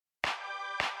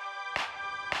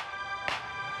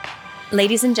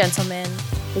Ladies and gentlemen,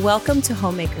 welcome to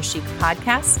Homemaker Chic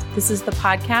Podcast. This is the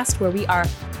podcast where we are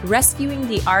rescuing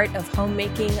the art of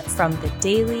homemaking from the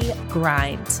daily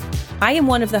grind. I am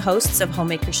one of the hosts of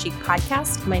Homemaker Chic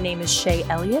Podcast. My name is Shay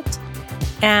Elliott,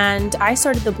 and I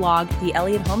started the blog, The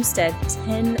Elliott Homestead,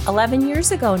 11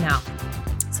 years ago now.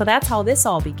 So that's how this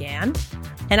all began.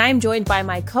 And I am joined by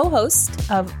my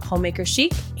co-host of Homemaker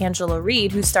Chic, Angela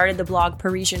Reed, who started the blog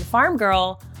Parisian Farm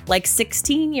Girl like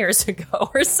 16 years ago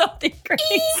or something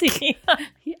crazy.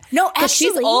 No, actually,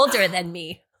 she's older than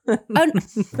me.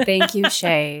 Thank you,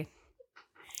 Shay.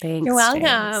 Thanks, You're welcome.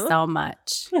 Shay, so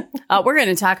much. We're going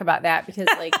to talk about that because,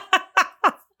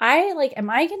 am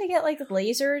I going to get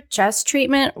laser chest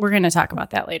treatment? We're going to talk about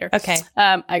that later. Okay.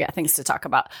 I got things to talk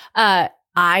about.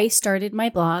 I started my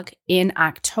blog in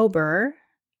October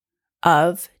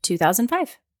of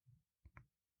 2005.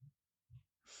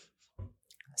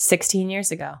 16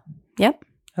 years ago. Yep.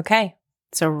 Okay.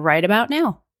 So right about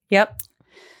now. Yep.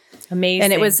 Amazing.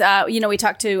 And it was, we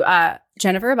talked to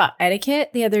Jennifer about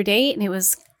etiquette the other day, and it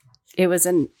was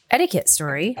an etiquette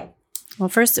story. Well,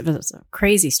 first it was a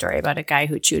crazy story about a guy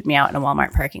who chewed me out in a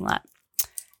Walmart parking lot.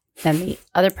 Then the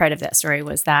other part of that story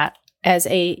was that as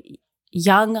a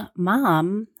young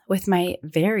mom with my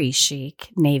very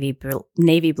chic navy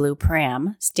blue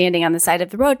pram standing on the side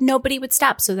of the road, nobody would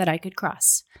stop so that I could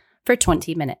cross for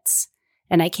 20 minutes.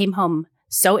 And I came home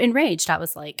so enraged. I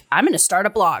was like, I'm going to start a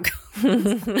blog. I'm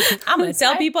going to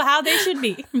tell people how they should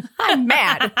be. I'm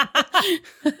mad.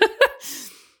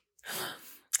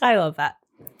 I love that.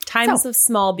 Times of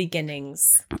small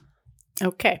beginnings.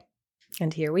 Okay.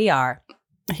 And here we are.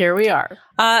 Here we are.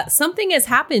 Something has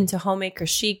happened to Homemaker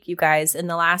Chic, you guys, in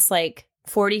the last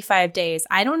 45 days.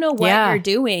 I don't know what you're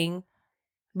doing,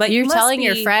 but you're telling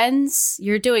your friends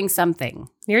you're doing something.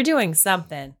 You're doing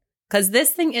something. Because this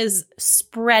thing is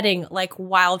spreading like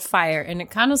wildfire, and it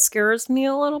kind of scares me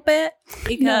a little bit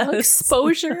because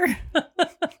exposure.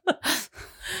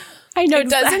 I know,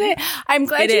 doesn't it? I'm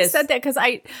glad you said that because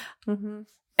at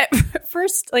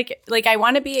first, I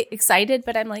want to be excited,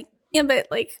 but I'm like, yeah, but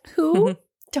who?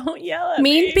 Don't yell at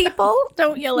me. Mean people,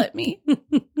 don't yell at me.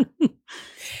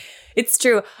 It's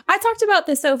true. I talked about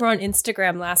this over on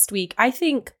Instagram last week. I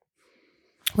think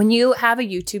when you have a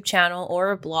YouTube channel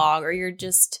or a blog, or you're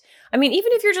just, even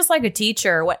if you're just a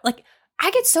teacher,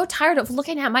 I get so tired of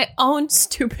looking at my own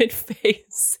stupid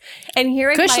face and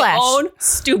hearing my own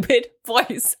stupid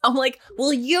voice. I'm like,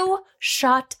 will you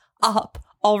shut up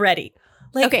already?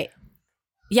 Okay.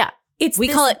 Yeah. We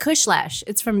call it Kushlash.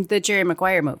 It's from the Jerry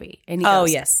Maguire movie. And he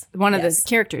goes, yes. One of the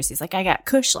characters, he's like, I got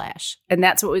Kushlash. And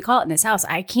that's what we call it in this house.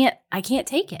 I can't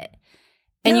take it.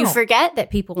 And you forget that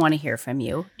people want to hear from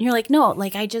you. And you're like, no,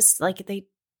 I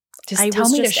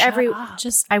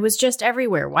was just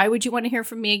everywhere. Why would you want to hear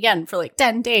from me again for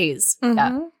 10 days?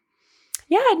 Mm-hmm.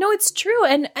 Yeah, no, it's true.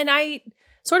 And I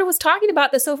sort of was talking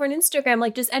about this over on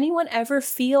Instagram. Does anyone ever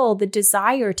feel the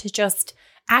desire to just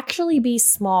actually be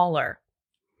smaller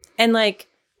and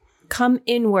come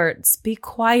inwards, be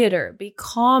quieter, be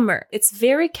calmer? It's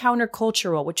very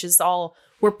countercultural, which is all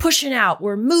we're pushing out,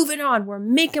 we're moving on, we're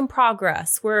making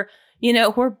progress, we're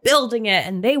building it,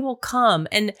 and they will come.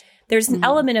 And there's an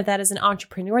element of that as an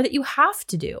entrepreneur that you have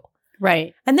to do.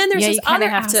 Right. And then there's this other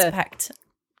aspect.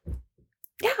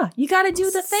 Yeah, you got to do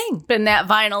the thing. Spin that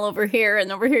vinyl over here,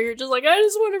 and over here you're just like, I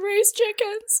just want to raise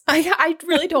chickens. I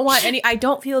really don't want I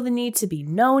don't feel the need to be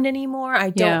known anymore. I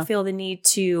don't feel the need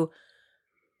to,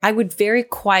 I would very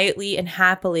quietly and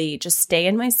happily just stay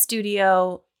in my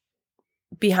studio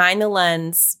behind the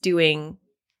lens doing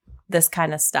this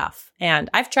kind of stuff. And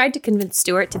I've tried to convince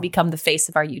Stuart to become the face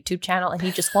of our YouTube channel, and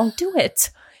he just won't do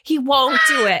it. He won't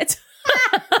do it.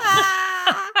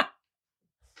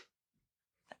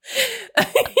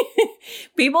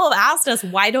 People have asked us,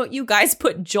 why don't you guys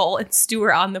put Joel and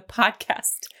Stuart on the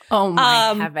podcast? Oh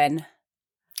my heaven.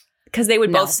 Because they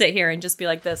would both sit here and just be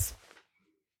like this.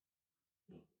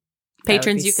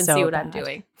 Patrons, you can see what I'm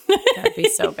doing. That would be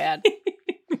so bad.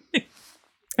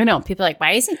 I know. People are like,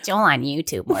 why isn't Joel on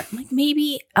YouTube more? I'm like,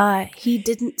 maybe he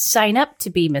didn't sign up to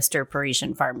be Mr.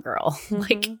 Parisian Farm Girl.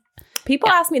 Mm-hmm. People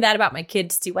ask me that about my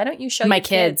kids too. Why don't you show my your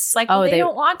kids? They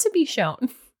don't want to be shown.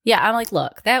 Yeah, I'm like,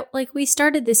 look, that we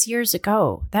started this years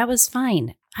ago. That was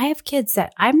fine. I have kids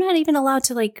that I'm not even allowed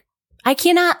to I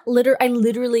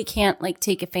literally can't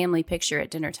take a family picture at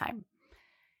dinner time.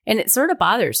 And it sort of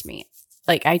bothers me.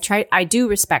 I do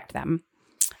respect them.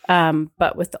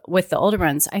 But with the older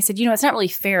ones, I said, it's not really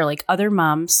fair. Other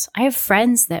moms, I have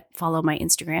friends that follow my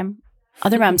Instagram.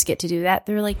 Other moms get to do that.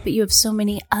 They're like, but you have so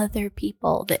many other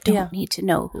people that don't need to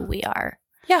know who we are.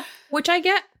 Yeah, which I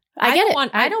get. I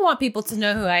don't want people to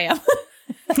know who I am.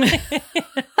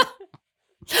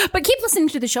 But keep listening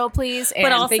to the show, please.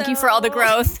 And also, thank you for all the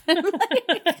growth.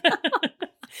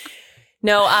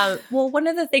 No, well, one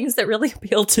of the things that really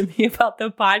appealed to me about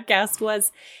the podcast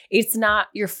was it's not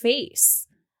your face.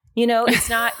 You know, it's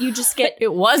not, you just get,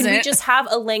 It wasn't. Can we just have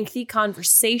a lengthy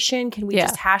conversation? Can we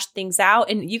just hash things out?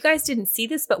 And you guys didn't see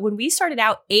this, but when we started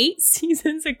out 8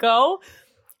 seasons ago,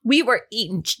 we were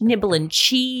nibbling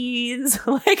cheese.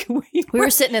 Like we were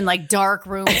sitting in like dark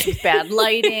rooms with bad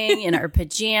lighting in our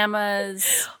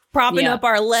pajamas, propping up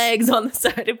our legs on the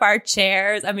side of our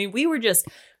chairs. I mean, we were just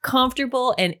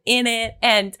comfortable and in it.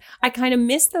 And I kind of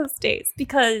miss those days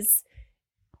because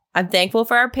I'm thankful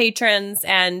for our patrons.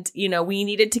 And, you know, we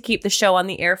needed to keep the show on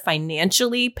the air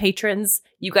financially. Patrons,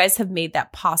 you guys have made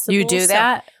that possible. You do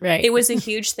that? Right. It was a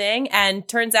huge thing. And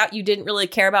turns out you didn't really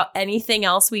care about anything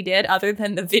else we did other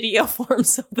than the video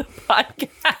forms of the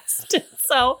podcast.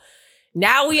 So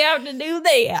now we have to do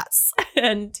this.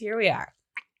 And here we are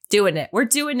doing it. We're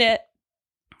doing it.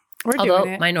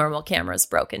 Although my normal camera's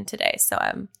broken today. So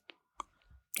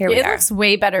here we are. It looks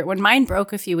way better. When mine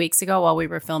broke a few weeks ago while we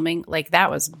were filming, like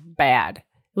that was bad.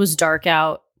 It was dark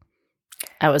out.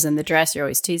 I was in the dress you're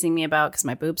always teasing me about because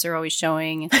my boobs are always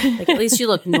showing. Like at least you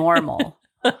look normal.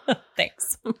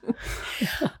 Thanks.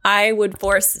 I would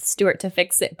force Stuart to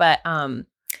fix it. But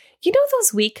you know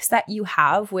those weeks that you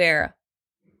have where...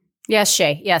 Yes,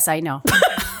 Shay. Yes, I know.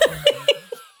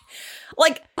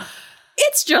 Like...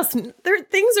 It's just,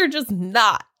 things are just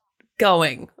not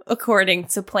going according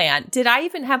to plan.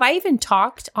 Have I even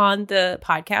talked on the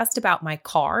podcast about my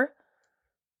car?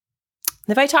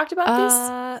 Have I talked about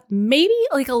this? Maybe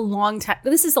like a long time.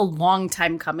 This is a long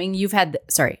time coming.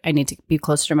 Sorry, I need to be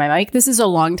closer to my mic. This is a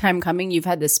long time coming. You've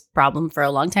had this problem for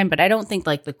a long time, but I don't think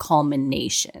like the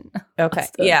culmination. Okay.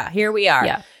 Yeah, here we are.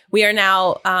 Yeah. We are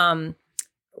now,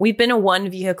 we've been a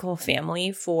 1-vehicle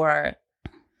family for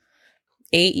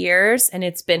 8 years, and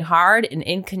it's been hard and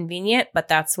inconvenient, but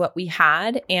that's what we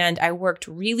had. And I worked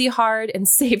really hard and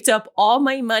saved up all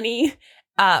my money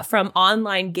from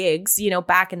online gigs, you know,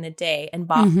 back in the day, and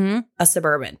bought a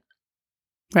Suburban.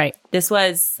 Right. This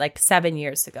was like 7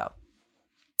 years ago.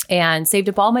 And saved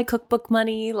up all my cookbook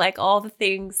money, like all the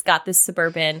things, got this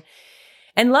Suburban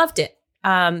and loved it.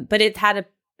 But it had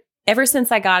ever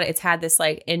since I got it, it's had this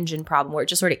like engine problem where it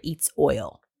just sort of eats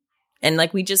oil. And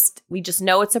like we just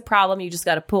know it's a problem. You just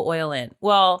got to put oil in.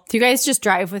 Well, do you guys just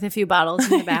drive with a few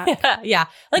bottles in the back? Yeah.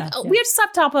 Like we have to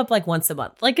stop top up like once a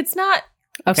month. Like it's not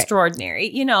extraordinary,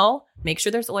 you know, make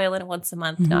sure there's oil in it once a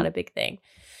month. Not a big thing.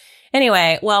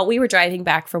 Anyway, well, we were driving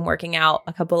back from working out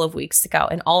a couple of weeks ago,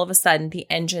 and all of a sudden the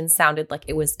engine sounded like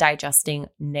it was digesting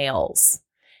nails.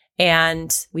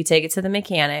 And we take it to the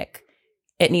mechanic.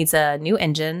 It needs a new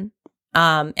engine,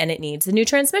 and it needs a new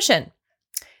transmission.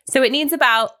 So it needs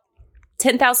about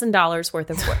 $10,000 worth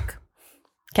of work.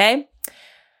 Okay.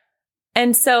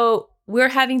 And so we're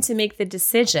having to make the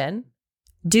decision.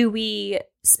 Do we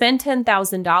spend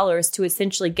 $10,000 to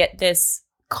essentially get this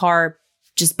car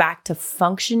just back to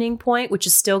functioning point, which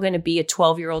is still going to be a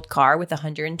 12-year-old car with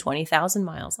 120,000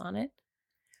 miles on it?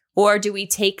 Or do we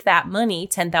take that money,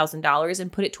 $10,000,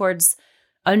 and put it towards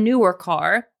a newer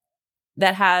car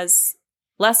that has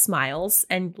less miles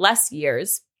and less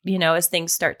years, you know, as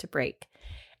things start to break?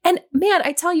 And man,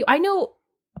 I tell you, I know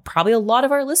probably a lot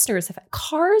of our listeners have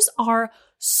cars are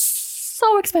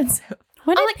so expensive.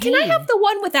 I'm like, can I have the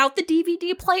one without the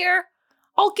DVD player?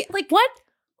 I'll get like what?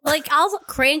 Like I'll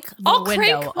crank the window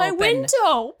crank my open.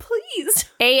 window, please.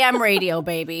 AM radio,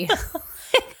 baby.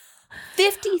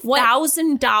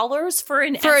 $50,000 for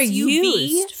an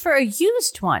SUV? For a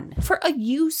used one. For a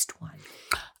used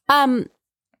one.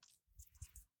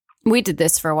 We did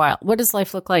this for a while. What does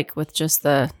life look like with just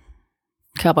the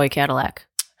Cowboy Cadillac?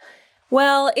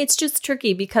 Well, it's just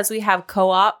tricky because we have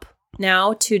co-op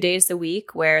now 2 days a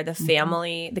week where the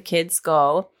family, the kids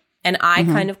go, and I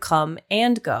kind of come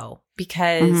and go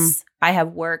because I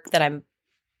have work that I'm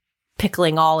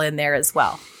pickling all in there as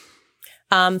well.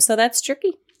 So that's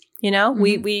tricky. You know,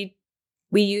 we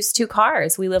use 2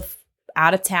 cars. We live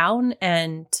out of town,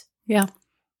 and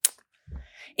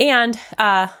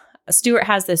Stuart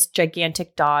has this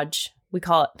gigantic Dodge. We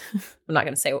call it, I'm not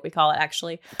going to say what we call it,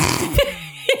 actually.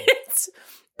 It's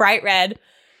bright red.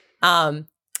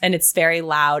 And it's very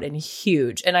loud and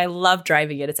huge. And I love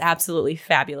driving it. It's absolutely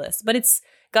fabulous. But it's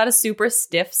got a super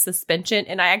stiff suspension.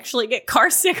 And I actually get car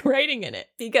sick riding in it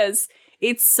because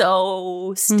it's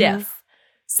so stiff.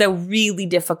 So really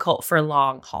difficult for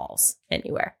long hauls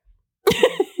anywhere.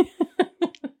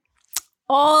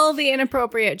 All the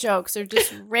inappropriate jokes are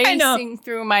just racing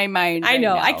through my mind. I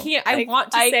know. Now. I can't. I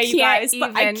want to say, you guys,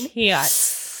 but I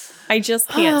can't. I just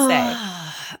can't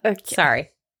say. Okay. Sorry.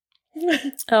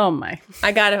 Oh my.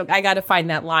 I gotta find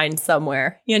that line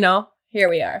somewhere, you know? Here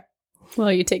we are.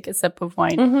 Well, you take a sip of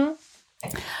wine.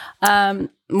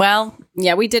 Well,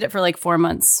 yeah, we did it for like 4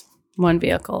 months. One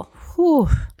vehicle. Whew.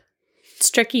 It's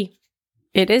tricky.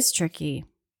 It is tricky.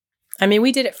 I mean,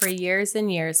 we did it for years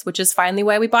and years, which is finally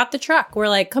why we bought the truck. We're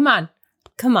like, come on.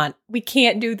 We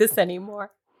can't do this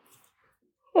anymore.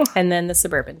 And then the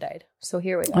Suburban died. So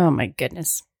here we are. Oh my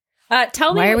goodness.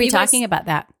 Tell me, why are we talking about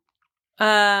that?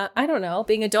 I don't know.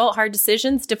 Being adult, hard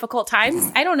decisions, difficult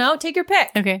times. I don't know. Take your pick.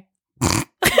 Okay.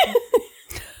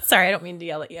 Sorry, I don't mean to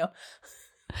yell at you.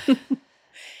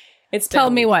 Tell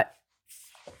me what?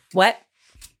 What?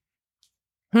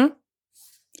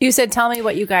 You said, tell me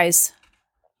what you guys.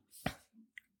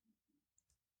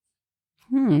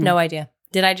 No idea.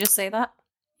 Did I just say that?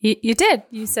 You did.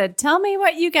 You said, tell me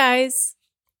what you guys.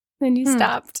 Then you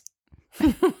stopped.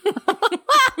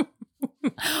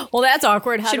 Well, that's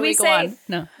awkward. How do we go on?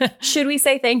 No. Should we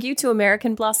say thank you to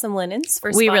American Blossom Linens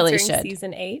for sponsoring we really should.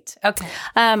 season 8? Okay.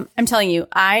 I'm telling you,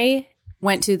 I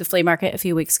went to the flea market a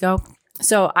few weeks ago.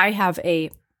 So I have a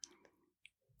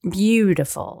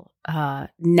beautiful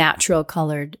natural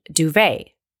colored duvet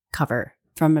cover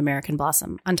from American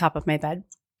Blossom on top of my bed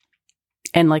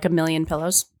and like a million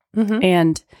pillows.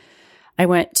 And I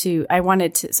wanted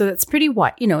to, so it's pretty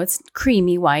white, it's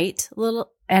creamy white, a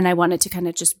little, and I wanted to kind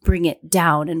of just bring it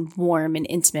down and warm and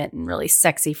intimate and really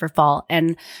sexy for fall.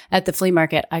 And at the flea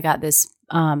market, I got this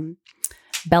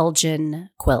Belgian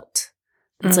quilt.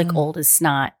 It's like old as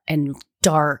snot and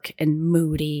dark and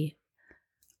moody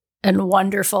and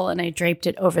wonderful. And I draped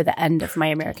it over the end of my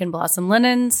American Blossom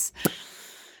Linens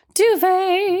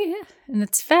duvet. And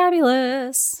it's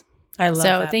fabulous. I love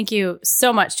that. So thank you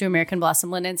so much to American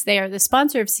Blossom Linens. They are the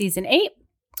sponsor of season 8.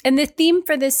 And the theme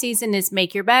for this season is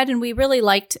Make Your Bed. And we really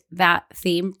liked that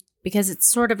theme because it's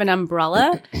sort of an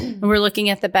umbrella. And we're looking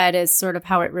at the bed as sort of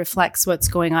how it reflects what's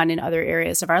going on in other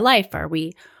areas of our life. Are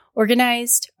we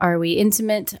organized? Are we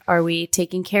intimate? Are we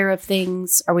taking care of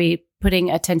things? Are we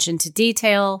putting attention to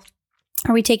detail?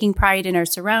 Are we taking pride in our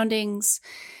surroundings?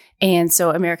 And so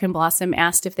American Blossom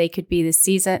asked if they could be the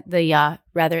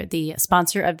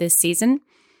sponsor of this season.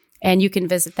 And you can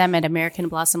visit them at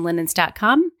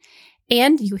AmericanBlossomLinens.com.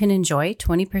 And you can enjoy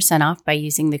 20% off by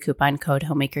using the coupon code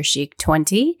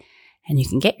HomemakerChic20. And you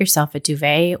can get yourself a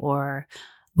duvet, or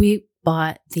we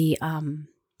bought the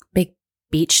big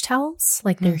beach towels.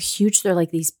 Like they're huge. They're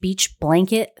like these beach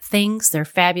blanket things. They're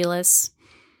fabulous.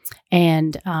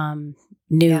 And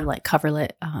new like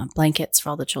coverlet blankets for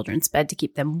all the children's bed to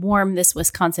keep them warm this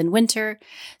Wisconsin winter.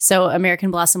 So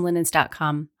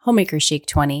AmericanBlossomLinens.com,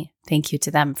 HomemakerChic20. Thank you to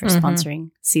them for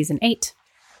sponsoring season 8.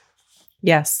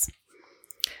 Yes.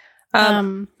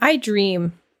 I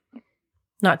dream,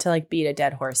 not to like beat a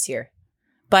dead horse here,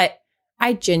 but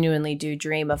I genuinely do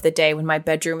dream of the day when my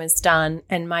bedroom is done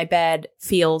and my bed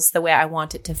feels the way I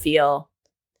want it to feel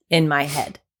in my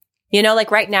head.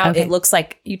 Like right now, It looks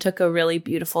like you took a really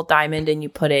beautiful diamond and you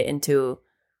put it into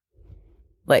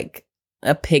like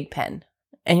a pig pen.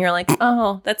 And you're like,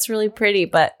 oh, that's really pretty,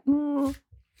 but...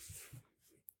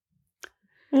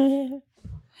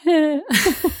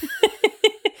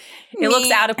 It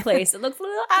looks out of place. It looks a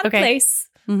little out of place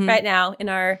right now in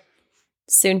our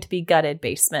soon-to-be gutted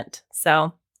basement.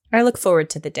 So I look forward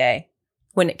to the day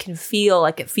when it can feel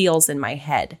like it feels in my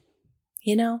head,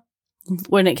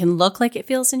 When it can look like it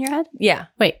feels in your head? Yeah.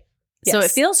 Wait. Yes. So it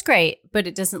feels great, but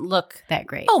it doesn't look that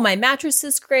great. Oh, my mattress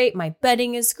is great. My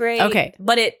bedding is great. Okay.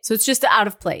 But so it's just out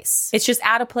of place. It's just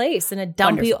out of place in a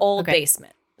dumpy old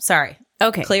basement. Sorry.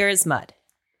 Okay. Clear as mud.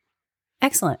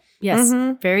 Excellent. Yes.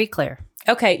 Very clear.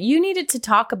 Okay. You needed to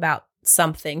talk about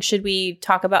something. Should we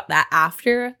talk about that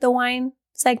after the wine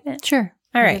segment? Sure.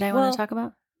 All right. What did I want to talk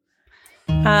about?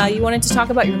 You wanted to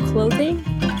talk about your clothing?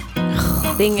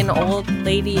 Being an old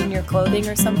lady in your clothing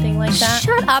or something like that?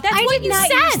 Shut up. That's what you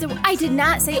said. I did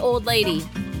not say old lady.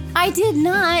 I did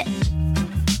not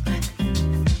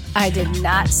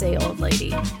say old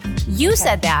lady. You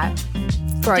said that.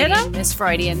 Freudian, Miss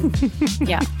Freudian.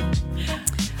 Yeah.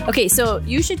 Okay, so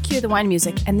you should cue the wine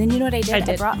music. And then you know what I did?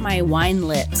 I brought my wine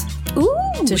lit.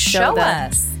 Ooh, to show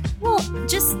us. Well,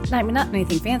 not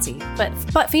anything fancy, but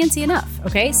fancy enough.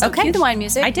 Okay, so cue the wine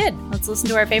music. I did. Let's listen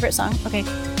to our favorite song. Okay.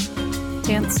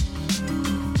 Dance.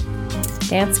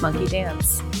 Dance, monkey,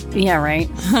 dance. Yeah, right.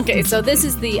 Okay, so this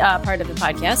is the part of the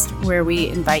podcast where we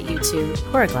invite you to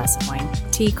pour a glass of wine.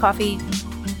 Tea, coffee,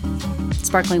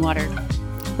 sparkling water.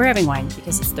 We're having wine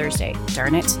because it's Thursday,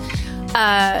 darn it.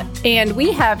 And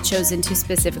we have chosen to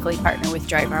specifically partner with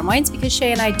Dry Farm Wines because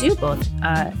Shay and I do both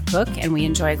cook, and we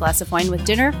enjoy a glass of wine with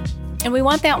dinner. And we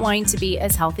want that wine to be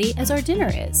as healthy as our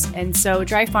dinner is. And so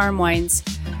Dry Farm Wines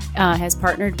has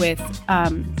partnered with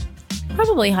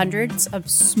probably hundreds of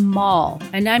small,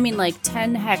 and I mean like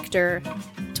 10 hectare,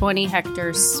 20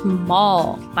 hectare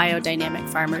small biodynamic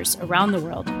farmers around the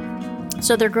world.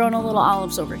 So they're growing a little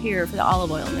olives over here for the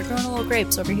olive oil, and they're growing a little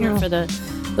grapes over here for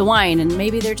the wine, and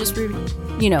maybe they're just,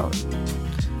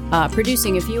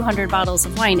 producing a few hundred bottles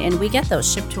of wine, and we get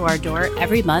those shipped to our door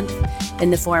every month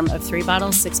in the form of 3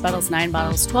 bottles, 6 bottles, 9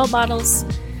 bottles, 12 bottles,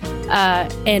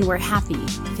 and we're happy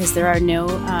because there are no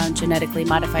genetically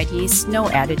modified yeast, no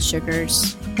added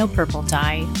sugars, no purple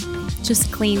dye,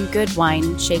 just clean, good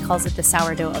wine. Shay calls it the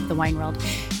sourdough of the wine world.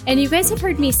 And you guys have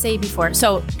heard me say before,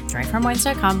 so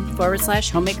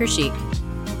dryfarmwines.com/homemaker-chic.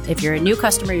 If you're a new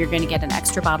customer, you're going to get an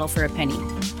extra bottle for a penny.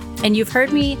 And you've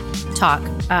heard me talk.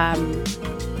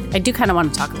 I do kind of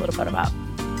want to talk a little bit about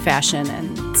fashion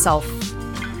and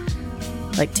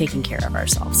taking care of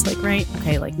ourselves. Right?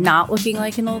 Okay, not looking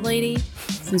like an old lady,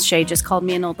 since Shay just called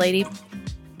me an old lady.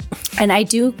 And I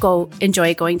do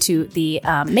enjoy going to the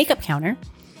makeup counter.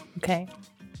 Okay.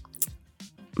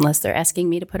 Unless they're asking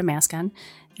me to put a mask on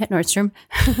at Nordstrom.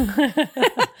 How can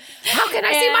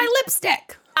I see my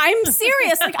lipstick? I'm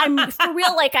serious. I'm for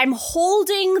real. I'm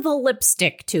holding the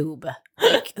lipstick tube.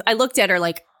 I looked at her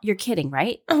you're kidding,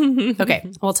 right?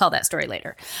 Okay. We'll tell that story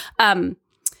later.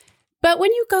 But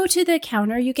when you go to the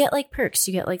counter, you get perks.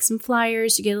 You get some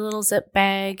flyers. You get a little zip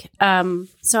bag.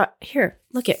 So here,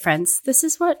 look at friends. This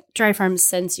is what Dry Farm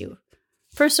sends you.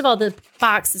 First of all, the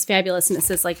box is fabulous, and it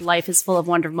says life is full of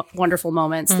wonderful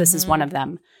moments. This is one of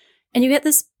them. And you get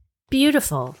this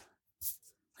beautiful,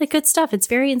 good stuff. It's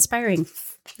very inspiring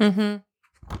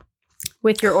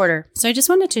with your order. So I just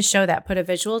wanted to show that, put a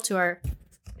visual to our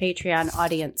Patreon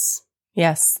audience.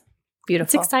 Yes.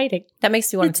 Beautiful. It's exciting. That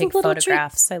makes me want to take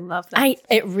photographs. I love that.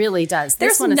 It really does.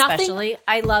 This one especially.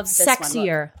 I love this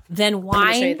sexier than wine. Let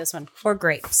me show you this one. Or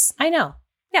grapes. I know.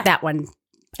 Yeah. That one.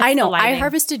 I know. I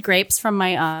harvested grapes from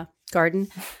my garden.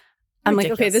 I'm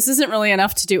okay, this isn't really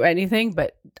enough to do anything,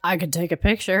 but I could take a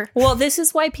picture. Well, this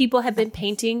is why people have been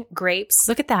painting grapes.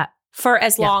 Look at that. For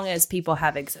as long as people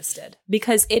have existed.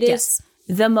 Because it is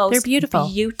the most beautiful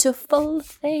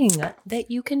thing that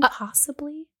you can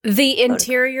possibly. The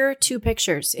interior, 2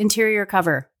 pictures, interior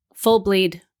cover, full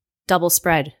bleed, double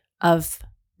spread of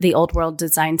the Old World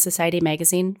Design Society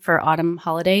magazine for autumn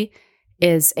holiday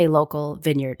is a local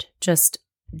vineyard. Just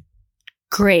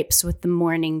grapes with the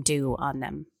morning dew on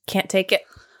them. Can't take it.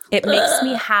 It makes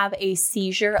me have a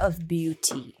seizure of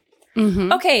beauty.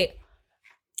 Okay.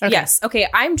 Yes. Okay.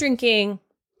 I'm drinking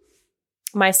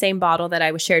my same bottle that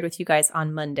I was shared with you guys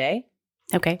on Monday.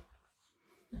 Okay.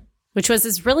 Which was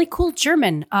this really cool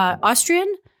German,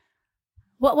 Austrian.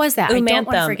 What was that? Umanthum. I don't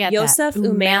want to forget Josef that.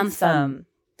 Umanthum.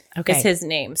 Okay. Is his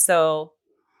name. So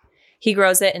he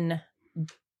grows it in,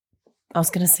 I was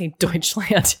going to say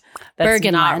Deutschland. That's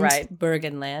Burgenland. not right.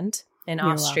 Burgenland in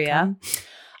You're Austria. welcome.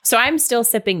 So I'm still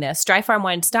sipping this.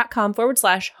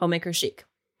 dryfarmwines.com/homemaker-chic.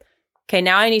 Okay,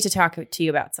 now I need to talk to you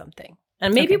about something.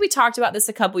 And maybe we talked about this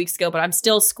a couple weeks ago, but I'm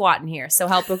still squatting here. So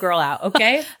help a girl out,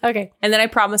 okay? Okay. And then I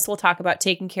promise we'll talk about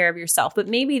taking care of yourself. But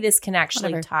maybe this can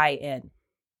actually tie in.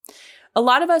 A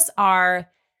lot of us are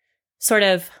sort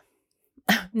of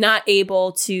not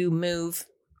able to move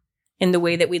in the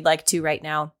way that we'd like to right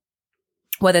now.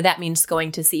 Whether that means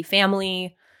going to see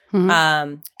family,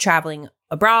 traveling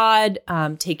abroad,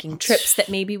 taking trips that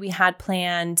maybe we had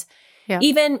planned. Yeah.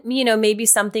 Even, maybe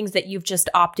some things that you've just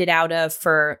opted out of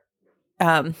for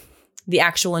the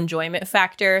actual enjoyment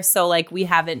factor. So we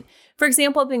haven't, for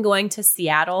example, been going to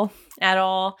Seattle at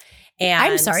all. And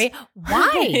I'm sorry.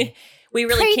 Why? We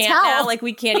really can't now.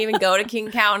 We can't even go to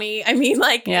King County. I mean,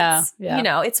 it's,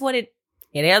 it's what it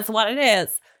is what it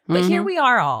is. But here we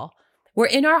are all. We're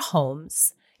in our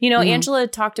homes. Angela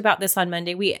talked about this on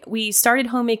Monday. We started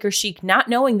Homemaker Chic not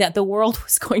knowing that the world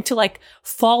was going to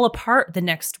fall apart the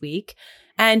next week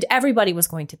and everybody was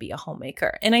going to be a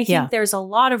homemaker. And I think there's a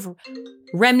lot of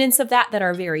remnants of that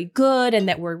are very good and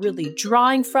that we're really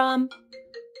drawing from.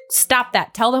 Stop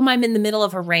that. Tell them I'm in the middle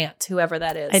of a rant, whoever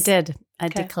that is. I did. I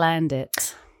declined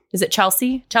it. Is it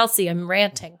Chelsea? Chelsea, I'm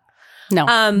ranting.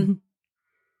 No.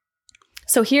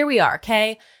 So here we are,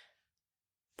 okay?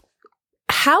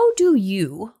 How do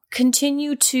you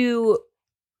continue to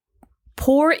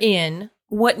pour in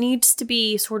what needs to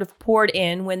be sort of poured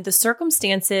in when the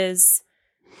circumstances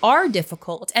are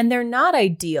difficult and they're not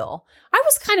ideal. I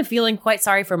was kind of feeling quite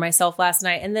sorry for myself last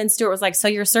night. And then Stuart was like, so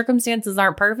your circumstances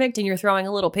aren't perfect and you're throwing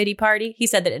a little pity party? He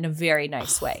said that in a very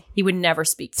nice way. He would never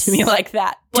speak to me like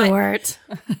that. Stuart.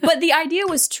 But the idea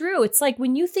was true. It's like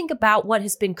when you think about what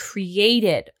has been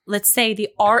created, let's say the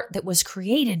art that was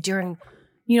created during,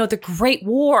 the Great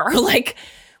War, like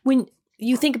when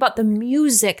you think about the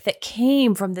music that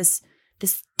came from this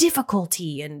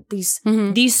difficulty and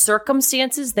these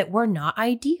circumstances that were not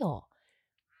ideal.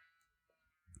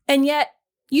 And yet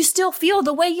you still feel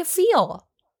the way you feel.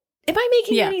 Am I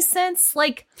making any sense?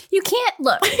 Like, you can't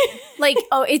look like,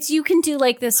 you can do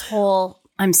like this whole,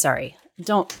 I'm sorry.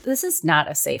 This is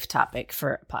not a safe topic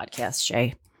for a podcast,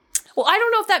 Shay. Well, I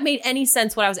don't know if that made any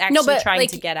sense what I was actually trying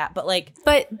to get at,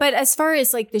 but as far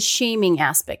as like the shaming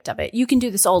aspect of it, you can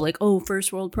do this all like,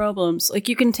 first world problems. Like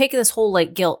you can take this whole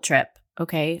like guilt trip.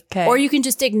 Okay. Or you can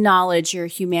just acknowledge your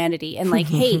humanity and like,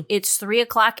 hey, it's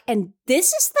 3:00 and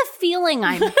this is the feeling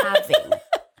I'm having.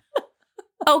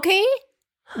 Okay.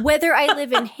 Whether I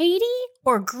live in Haiti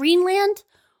or Greenland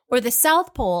or the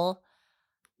South Pole,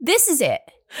 this is it.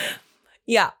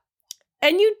 Yeah.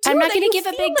 And I'm not going to give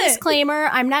a big disclaimer.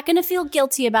 I'm not going to feel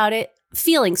guilty about it.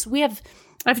 Feelings.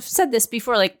 I've said this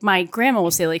before, like my grandma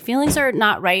will say, like, feelings are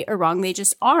not right or wrong. They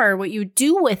just are. What you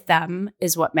do with them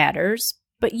is what matters.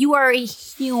 But you are a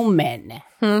human.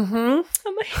 Mm-hmm.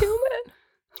 I'm a human.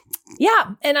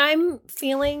 Yeah. And I'm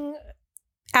feeling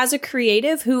as a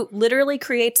creative who literally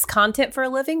creates content for a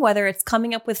living, whether it's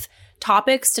coming up with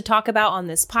topics to talk about on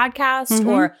this podcast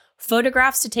or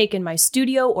photographs to take in my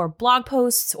studio or blog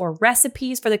posts or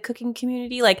recipes for the cooking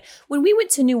community. Like when we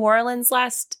went to New Orleans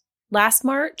last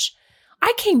March,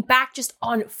 I came back just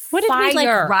on fire. What did we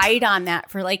like ride on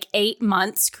that for like 8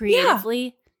 months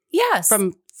creatively? Yeah. Yes.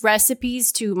 From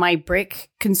recipes to my brick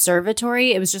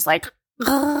conservatory. It was just like,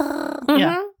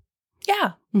 yeah.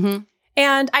 Mm-hmm.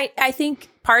 And I think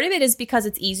part of it is because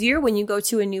it's easier when you go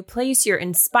to a new place, you're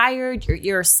inspired,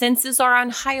 your senses are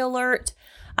on high alert.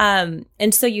 And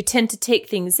so you tend to take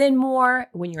things in more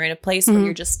when you're in a place where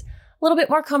you're just a little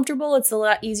bit more comfortable. It's a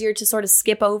lot easier to sort of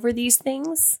skip over these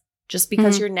things just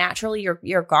because you're naturally,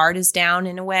 your guard is down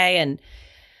in a way. And,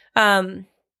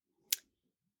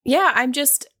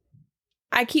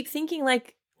 I keep thinking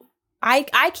like,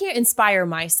 I can't inspire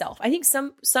myself. I think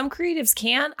some creatives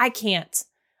can. I can't.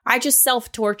 I just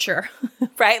self-torture,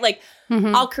 right? Like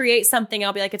I'll create something.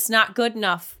 I'll be like, it's not good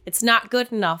enough. It's not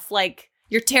good enough. Like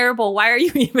you're terrible. Why are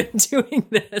you even doing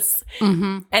this?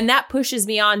 And that pushes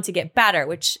me on to get better,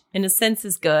 which in a sense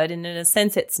is good. And in a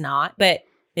sense it's not, but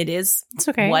it is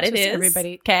what it is.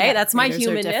 Everybody. Okay. Yeah, that's my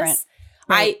humanness.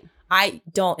 Right. I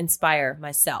don't inspire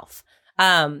myself.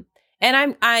 And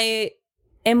I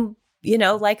am,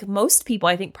 like most people,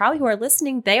 I think probably who are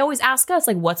listening, they always ask us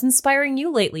like, what's inspiring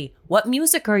you lately? What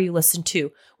music are you listening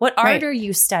to? What art are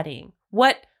you studying?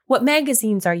 What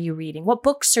magazines are you reading? What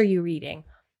books are you reading?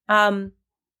 I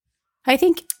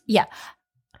think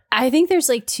there's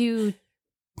like two.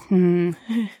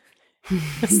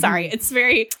 Sorry, it's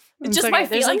just my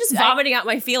feelings. I'm just vomiting out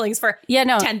my feelings for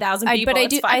 10,000 people.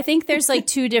 But I think there's like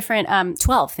two different,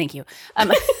 12. Thank you.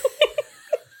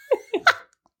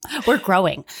 We're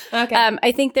growing. Okay.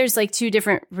 I think there's like two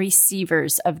different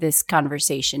receivers of this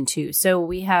conversation too. So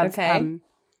we have,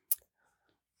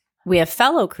 we have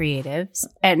fellow creatives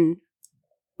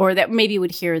or that maybe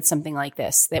would hear something like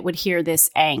this, that would hear this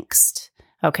angst.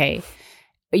 Okay.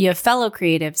 You have fellow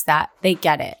creatives that they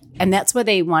get it. And that's what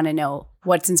they want to know.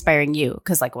 What's inspiring you?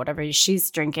 Because like whatever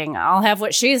she's drinking, I'll have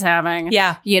what she's having.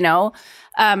 Yeah.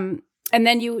 And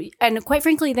then quite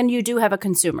frankly, then you do have a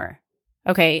consumer.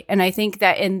 Okay. And I think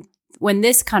that when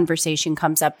this conversation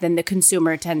comes up, then the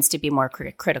consumer tends to be more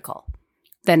critical.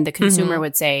 Then the consumer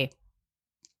would say,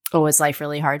 oh, is life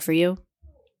really hard for you?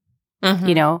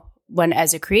 When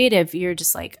as a creative, you're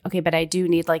just like, okay, but I do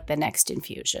need like the next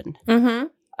infusion.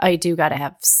 I do got to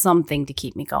have something to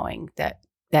keep me going that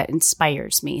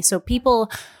inspires me. So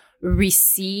people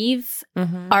receive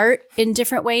art in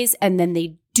different ways, and then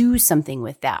they do something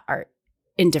with that art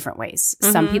in different ways.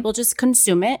 Some people just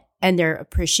consume it and they're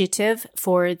appreciative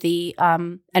for the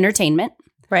entertainment.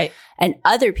 Right. And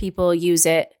other people use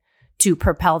it to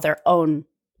propel their own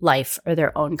life or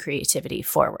their own creativity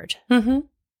forward.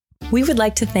 We would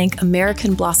like to thank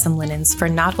American Blossom Linens for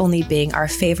not only being our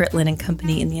favorite linen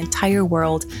company in the entire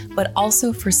world, but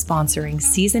also for sponsoring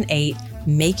Season 8,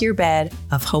 Make Your Bed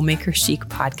of Homemaker Chic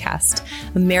podcast.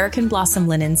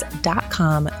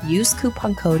 AmericanBlossomLinens.com. Use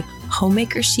coupon code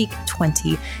Homemaker Chic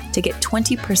 20 to get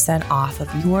 20% off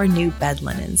of your new bed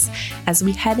linens. As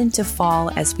we head into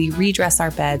fall, as we redress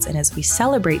our beds, and as we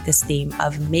celebrate this theme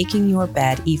of making your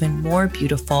bed even more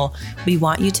beautiful, we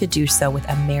want you to do so with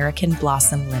American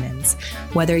Blossom linens.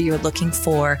 Whether you're looking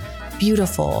for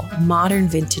beautiful, modern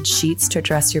vintage sheets to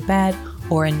dress your bed,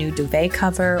 or a new duvet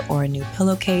cover, or a new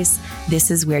pillowcase,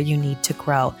 this is where you need to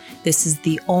grow. This is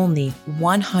the only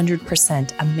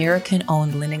 100%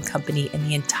 American-owned linen company in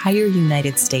the entire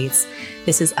United States.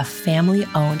 This is a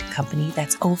family-owned company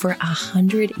that's over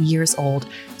 100 years old,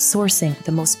 sourcing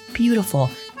the most beautiful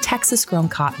Texas-grown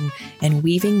cotton and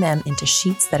weaving them into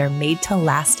sheets that are made to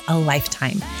last a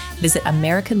lifetime. Visit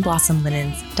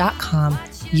AmericanBlossomLinens.com.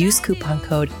 Use coupon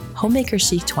code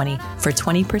HomemakerChic20 for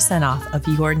 20% off of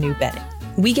your new bedding.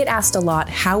 We get asked a lot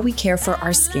how we care for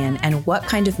our skin and what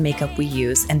kind of makeup we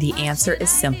use, and the answer is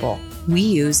simple. We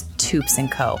use Tubes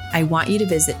 & Co. I want you to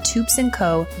visit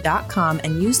tubesandco.com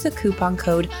and use the coupon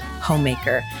code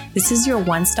HOMEMAKER. This is your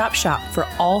one-stop shop for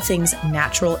all things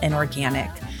natural and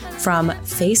organic. From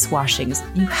face washings,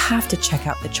 you have to check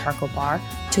out the charcoal bar,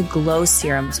 to glow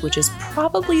serums, which is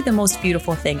probably the most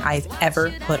beautiful thing I've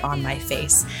ever put on my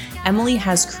face. Emily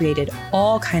has created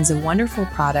all kinds of wonderful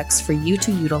products for you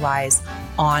to utilize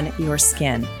on your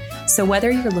skin. So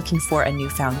whether you're looking for a new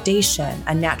foundation,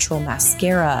 a natural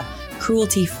mascara,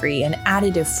 cruelty-free and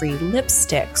additive-free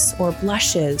lipsticks or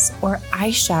blushes or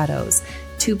eyeshadows,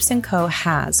 Tubes & Co.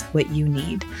 has what you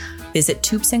need. Visit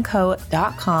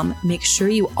tubesandco.com. Make sure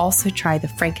you also try the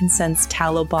frankincense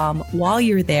tallow balm while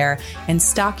you're there, and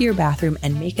stock your bathroom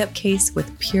and makeup case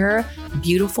with pure,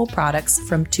 beautiful products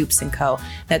from Tubes & Co.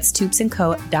 That's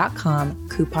tubesandco.com,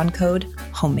 coupon code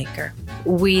HOMEMAKER.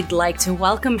 We'd like to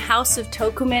welcome House of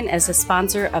Tokumen as a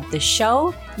sponsor of the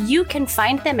show. You can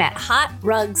find them at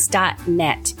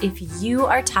hotrugs.net. If you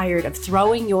are tired of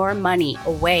throwing your money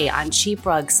away on cheap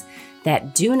rugs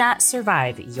that do not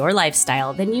survive your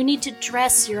lifestyle, then you need to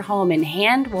dress your home in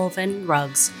hand-woven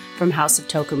rugs from House of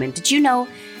Tokumen. Did you know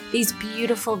these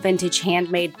beautiful vintage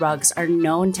handmade rugs are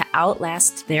known to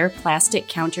outlast their plastic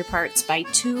counterparts by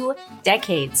 2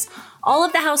 decades? All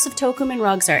of the House of Tokumen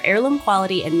rugs are heirloom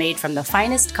quality and made from the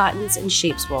finest cottons and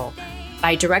sheep's wool.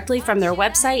 Buy directly from their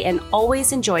website and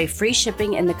always enjoy free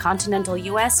shipping in the continental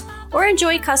US, or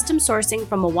enjoy custom sourcing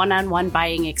from a one-on-one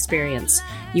buying experience.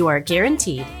 You are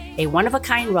guaranteed a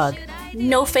one-of-a-kind rug.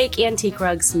 No fake antique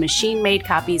rugs, machine-made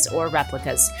copies, or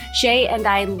replicas. Shay and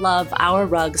I love our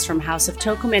rugs from House of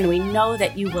Tokumen. We know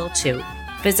that you will too.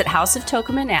 Visit House of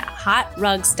Tokumen at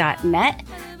hotrugs.net.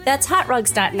 That's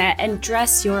hotrugs.net, and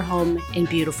dress your home in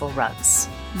beautiful rugs.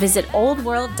 Visit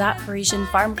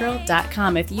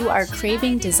oldworld.parisianfarmgirl.com if you are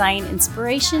craving design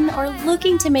inspiration or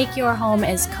looking to make your home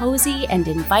as cozy and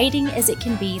inviting as it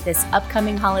can be this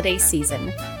upcoming holiday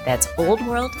season. That's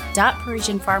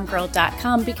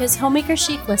oldworld.parisianfarmgirl.com, because Homemaker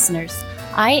Chic listeners,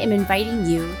 I am inviting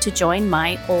you to join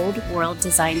my Old World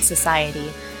Design Society.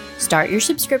 Start your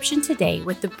subscription today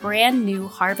with the brand new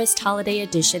Harvest Holiday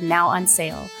Edition now on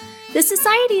sale. The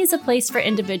Society is a place for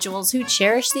individuals who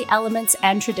cherish the elements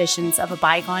and traditions of a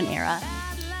bygone era.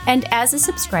 And as a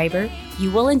subscriber, you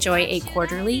will enjoy a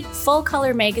quarterly,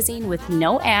 full-color magazine with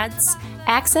no ads,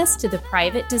 access to the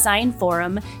private design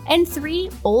forum, and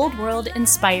 3 Old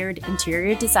World-inspired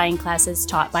interior design classes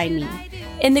taught by me.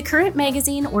 In the current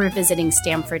magazine, we're visiting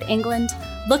Stamford, England,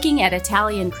 looking at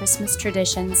Italian Christmas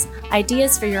traditions,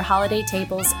 ideas for your holiday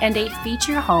tables, and a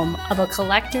feature home of a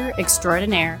collector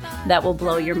extraordinaire that will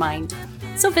blow your mind.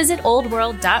 So visit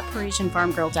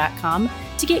oldworld.parisianfarmgirl.com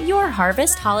to get your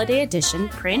Harvest Holiday Edition,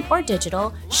 print or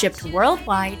digital, shipped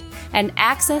worldwide, and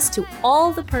access to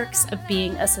all the perks of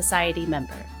being a society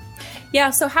member. Yeah,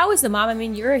 so how is the mom? I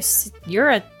mean, you're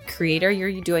a creator.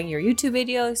 You're doing your YouTube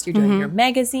videos. You're doing your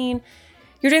magazine.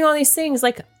 You're doing all these things.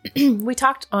 Like we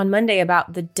talked on Monday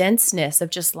about the denseness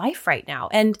of just life right now.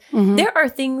 And there are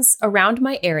things around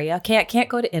my area. Okay, I can't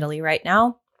go to Italy right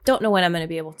now. Don't know when I'm going to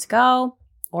be able to go,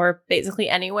 or basically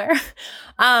anywhere.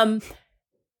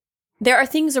 There are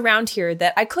things around here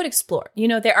that I could explore. You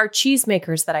know, there are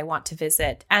cheesemakers that I want to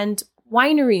visit and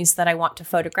wineries that I want to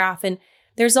photograph. And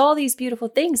there's all these beautiful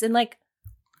things. And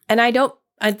I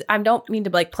don't mean to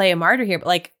like play a martyr here, but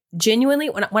like genuinely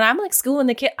when I'm like schooling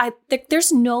the kid,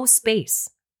 there's no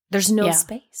space. There's no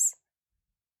space.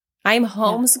 I'm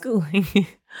homeschooling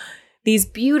these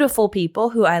beautiful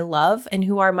people who I love and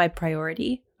who are my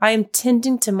priority. I am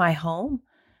tending to my home.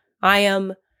 I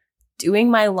am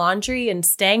doing my laundry and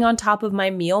staying on top of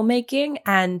my meal making.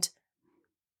 And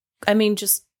I mean,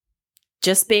 just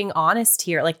being honest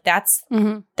here, like that's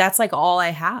like all I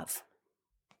have.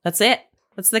 That's it.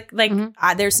 That's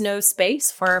there's no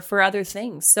space for other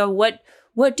things. So what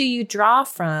what do you draw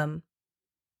from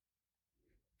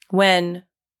when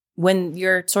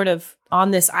you're sort of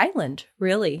on this island,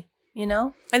 really? You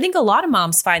know, I think a lot of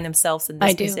moms find themselves in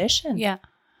this position. Yeah,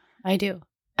 I do.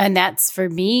 And that's for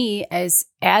me as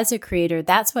a creator.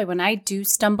 That's why when I do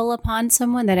stumble upon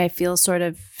someone that I feel sort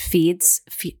of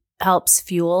helps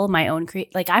fuel my own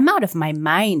like I'm out of my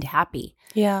mind happy.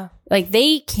 Yeah. Like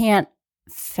they can't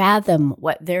fathom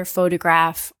what their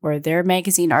photograph or their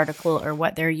magazine article or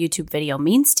what their YouTube video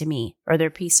means to me or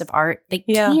their piece of art. They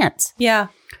can't. Yeah.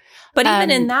 But even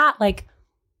in that, like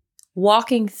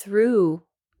walking through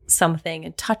something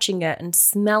and touching it and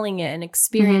smelling it and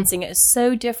experiencing it is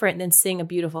so different than seeing a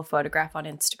beautiful photograph on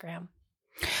Instagram.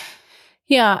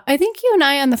 Yeah. I think you and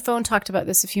I on the phone talked about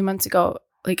this a few months ago.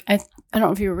 Like, I don't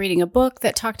know if you were reading a book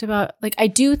that talked about, like, I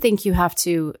do think you have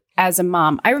to, as a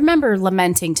mom, I remember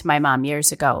lamenting to my mom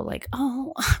years ago, like,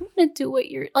 oh, I want to do what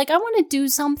you're, like, I want to do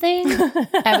something.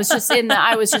 I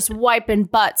was just wiping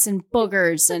butts and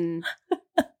boogers and,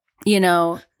 you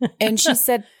know, and she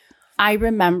said, I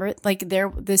remember, like,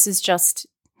 this is just,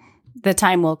 the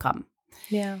time will come.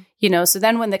 Yeah. You know, so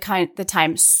then when the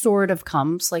time sort of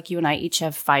comes, like you and I each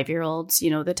have 5-year-olds, you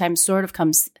know, the time sort of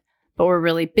comes, but we're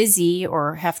really busy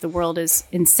or half the world is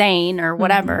insane or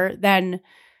whatever, then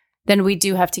we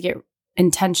do have to get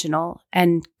intentional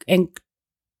and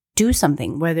do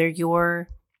something, whether you're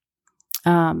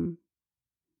going,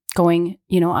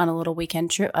 you know, on a little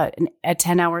weekend trip, a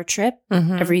 10-hour trip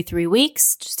every 3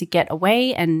 weeks just to get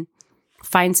away and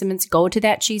find some, go to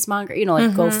that cheesemonger, you know,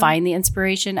 like go find the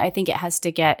inspiration. I think it has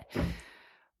to get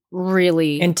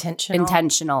really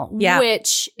intentional,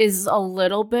 which is a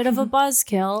little bit of a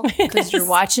buzzkill because you're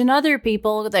watching other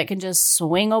people that can just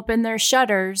swing open their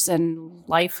shutters and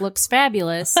life looks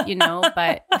fabulous, you know,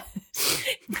 but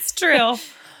it's true.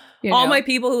 All my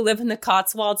people who live in the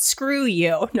Cotswolds, screw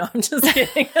you. No, I'm just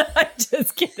kidding. I'm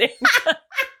just kidding.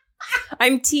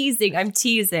 I'm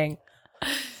teasing.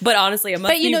 But honestly, it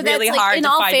must be really hard to find. In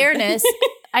all fairness,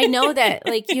 I know that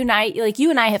like you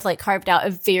and I have like carved out a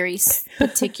very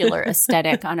particular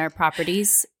aesthetic on our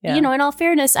properties. Yeah. You know, in all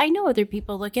fairness, I know other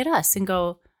people look at us and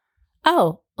go,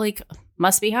 oh, like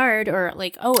must be hard. Or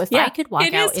like, oh, if I could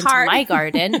walk out into my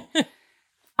garden,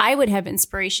 I would have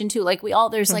inspiration too. Like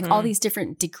there's like all these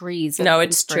different degrees of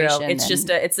inspiration.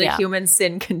 True. It's a human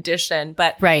sin condition.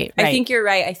 But right. I think you're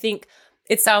right. I think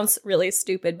it sounds really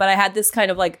stupid, but I had this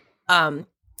kind of like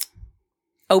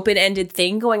open-ended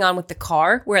thing going on with the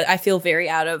car where I feel very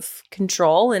out of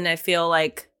control and I feel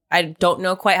like I don't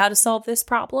know quite how to solve this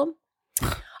problem.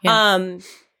 Yeah.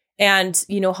 And,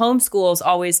 you know, homeschool is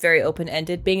always very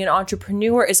open-ended. Being an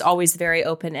entrepreneur is always very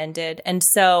open-ended. And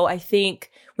so I think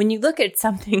when you look at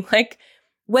something like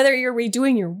whether you're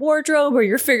redoing your wardrobe or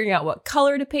you're figuring out what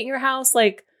color to paint your house,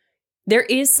 like there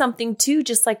is something to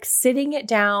just like sitting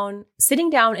down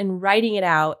and writing it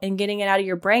out and getting it out of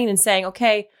your brain and saying,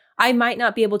 okay, I might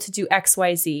not be able to do X,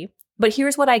 Y, Z, but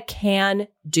here's what I can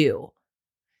do.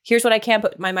 Here's what I can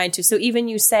put my mind to. So even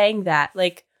you saying that,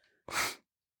 like,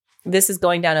 this is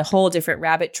going down a whole different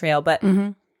rabbit trail, but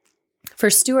for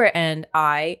Stuart and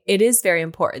I, it is very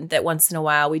important that once in a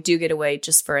while we do get away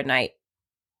just for a night,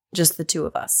 just the two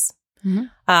of us.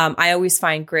 I always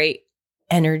find great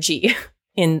energy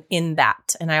in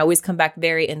that. And I always come back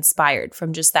very inspired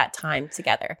from just that time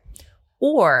together.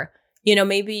 Or, you know,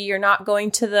 maybe you're not going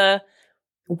to the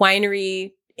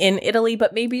winery in Italy,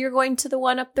 but maybe you're going to the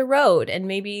one up the road and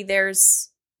maybe there's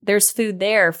food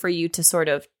there for you to sort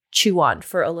of chew on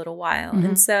for a little while.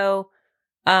 And so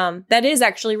that is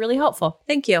actually really helpful.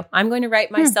 Thank you. I'm going to write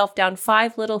myself down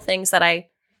 5 little things that I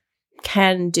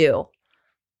can do.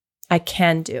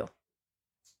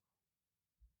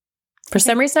 For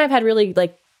some reason, I've had really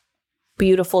like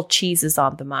beautiful cheeses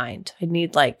on the mind. I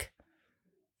need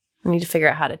to figure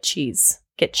out how to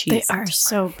get cheese. They are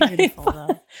so beautiful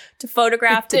though. To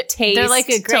photograph, to taste. They're like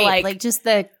a grape, like just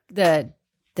the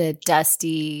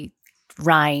dusty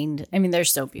rind. I mean, they're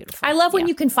so beautiful. I love when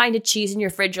you can find a cheese in your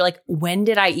fridge. You're like, when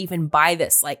did I even buy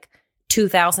this? Like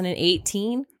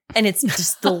 2018? And it's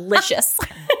just delicious.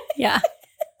 Yeah.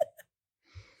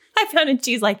 I found a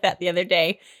cheese like that the other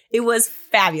day. It was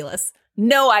fabulous.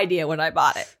 No idea when I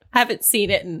bought it. Haven't seen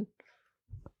it in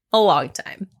a long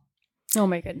time. Oh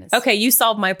my goodness. Okay, you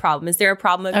solved my problem. Is there a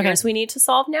problem of yours we need to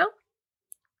solve now?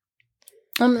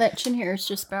 That chin hair is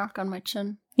just back on my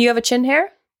chin. You have a chin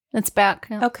hair? It's back.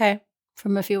 Yeah. Okay.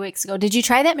 From a few weeks ago. Did you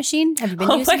try that machine? Have you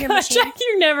been using your machine?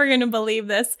 You're never going to believe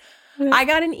this. I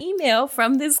got an email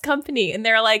from this company and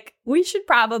they're like, we should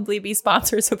probably be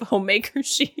sponsors of Homemaker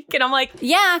Chic. And I'm like,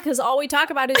 yeah, because all we talk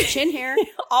about is chin hair.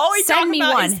 All we talk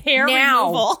about is hair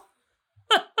removal.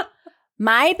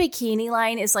 My bikini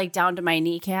line is like down to my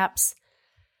kneecaps.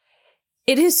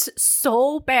 It is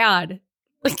so bad.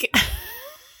 Like,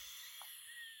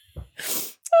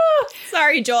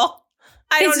 sorry, Joel.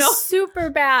 I don't know. It's super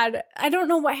bad. I don't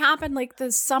know what happened. Like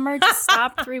the summer just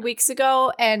stopped 3 weeks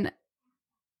ago, and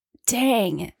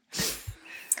dang.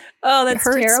 Oh, that's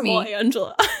terrible, me.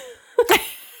 Angela.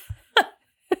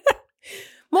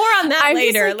 More on that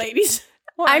later, ladies.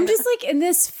 I'm just like in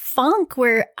this funk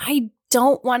where I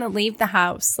don't want to leave the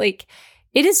house. Like,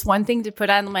 it is one thing to put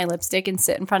on my lipstick and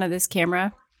sit in front of this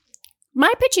camera.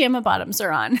 My pajama bottoms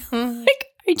are on. Like,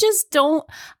 I just don't.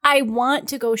 I want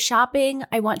to go shopping.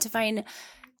 I want to find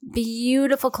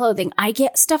beautiful clothing. I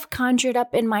get stuff conjured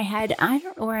up in my head. I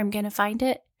don't know where I'm going to find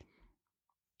it.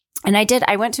 And I did.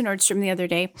 I went to Nordstrom the other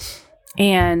day,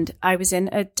 and I was in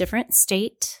a different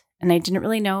state, and I didn't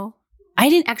really know. I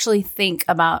didn't actually think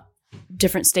about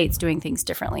different states doing things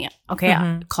differently.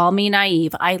 Okay. Call me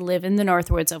naive. I live in the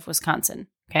Northwoods of Wisconsin.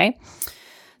 Okay.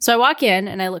 So I walk in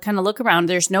and I kind of look around.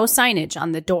 There's no signage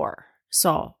on the door.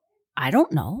 So I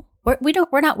don't know.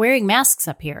 We're not wearing masks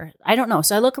up here. I don't know.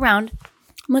 So I look around.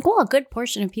 I'm like, well, a good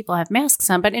portion of people have masks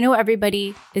on, but I know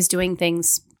everybody is doing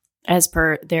things as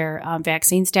per their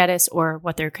vaccine status or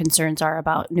what their concerns are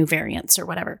about new variants or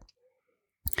whatever.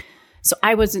 So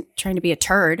I wasn't trying to be a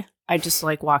turd. I just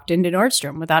like walked into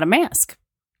Nordstrom without a mask.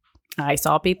 I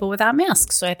saw people without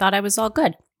masks, so I thought I was all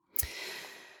good.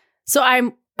 So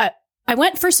I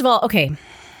went, first of all, okay,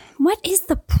 what is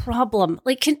the problem?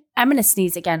 Like, I'm going to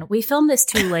sneeze again. We filmed this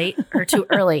too late or too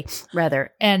early,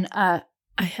 rather. And I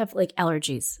have like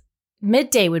allergies.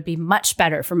 Midday would be much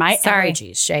better for my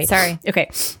allergies, Shay. Sorry. Okay.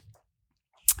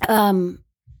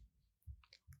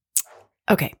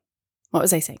 Okay. What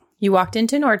was I saying? You walked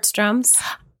into Nordstrom's.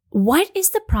 What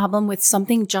is the problem with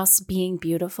something just being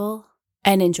beautiful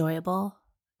and enjoyable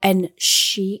and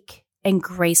chic and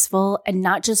graceful and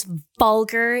not just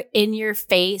vulgar in your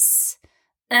face?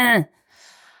 I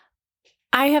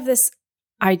have this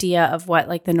idea of what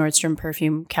like the Nordstrom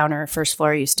perfume counter first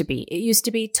floor used to be. It used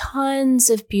to be tons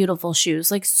of beautiful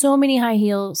shoes, like so many high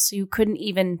heels you couldn't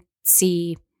even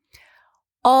see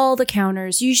all the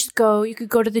counters. You could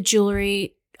go to the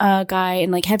jewelry guy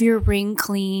and like have your ring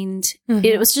cleaned.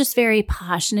 It was just very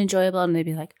posh and enjoyable. And they'd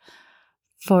be like,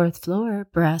 4th floor,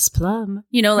 brass plum.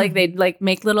 You know, like they'd like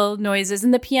make little noises,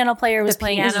 and the piano player was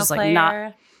playing. It's just like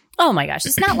not. Oh my gosh,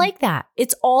 it's not like that.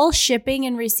 It's all shipping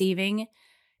and receiving.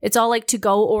 It's all like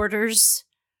to-go orders.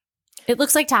 It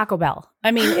looks like Taco Bell. I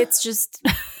mean, it's just,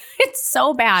 it's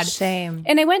so bad. Shame.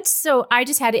 And I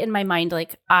just had it in my mind,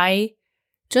 like, I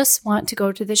just want to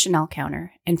go to the Chanel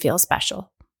counter and feel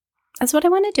special. That's what I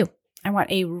want to do. I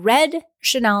want a red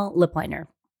Chanel lip liner.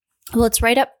 Well,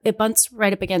 it bumps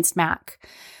right up against MAC.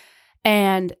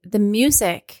 And the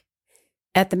music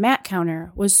at the MAC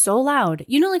counter was so loud.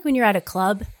 You know, like when you're at a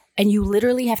club and you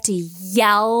literally have to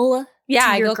yell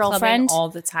to your girlfriend all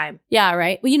the time. Yeah,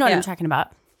 right. Well, you know what I'm talking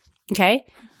about. Okay.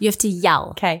 You have to yell.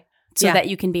 Okay. So that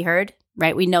you can be heard.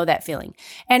 Right. We know that feeling.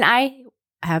 And I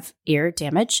have ear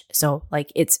damage. So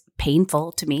like it's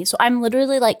painful to me. So I'm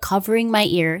literally like covering my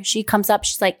ear. She comes up.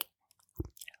 She's like,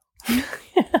 I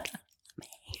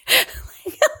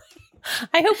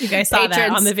hope you guys saw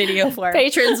that on the video for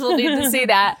patrons will need to see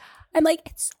that. I'm like,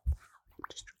 it's so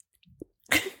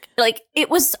loud. Like it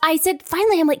was, I said,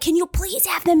 finally, I'm like, can you please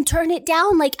have them turn it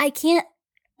down? Like I can't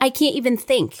even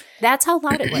think. That's how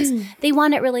loud it was. They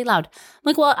want it really loud. I'm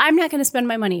like, well, I'm not going to spend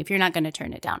my money if you're not going to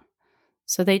turn it down.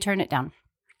 So they turn it down.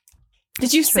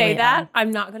 Did you say really that? Loud.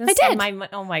 I'm not going to spend my money.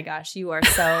 Oh my gosh. You are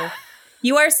so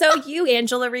you,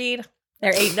 Angela Reed.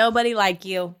 There ain't nobody like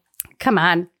you. Come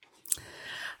on.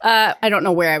 I don't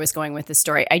know where I was going with this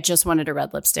story. I just wanted a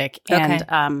red lipstick.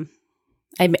 And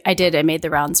I made the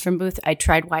rounds from booth. I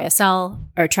tried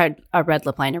tried a red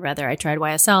lip liner rather. I tried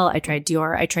YSL. I tried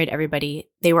Dior. I tried everybody.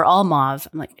 They were all mauve.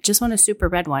 I'm like, I just want a super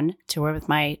red one to wear with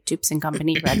my Dupes and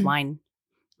Company red wine.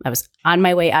 I was on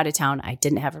my way out of town. I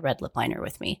didn't have a red lip liner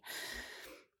with me.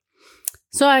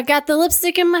 So I got the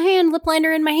lipstick in my hand, lip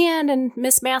liner in my hand, and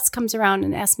Miss Mask comes around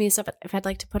and asks me if I'd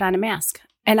like to put on a mask.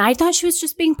 And I thought she was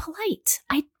just being polite.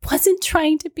 I wasn't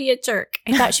trying to be a jerk.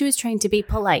 I thought she was trying to be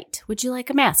polite. Would you like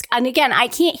a mask? And again, I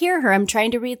can't hear her. I'm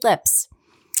trying to read lips.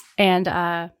 And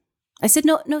I said,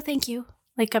 no, thank you.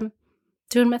 Like, I'm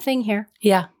doing my thing here.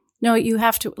 Yeah. No, you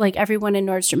have to, like, everyone in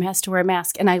Nordstrom has to wear a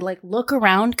mask. And I, like, look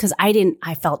around because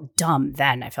I felt dumb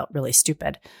then. I felt really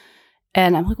stupid.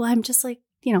 And I'm like, well, I'm just, like,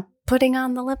 putting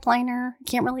on the lip liner.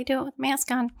 Can't really do it with a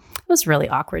mask on. It was really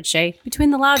awkward, Shay.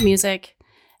 Between the loud music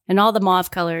and all the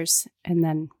mauve colors, and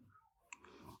then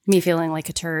me feeling like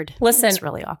a turd. Listen, it's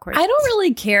really awkward. I don't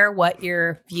really care what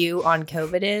your view on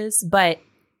COVID is, but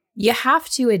you have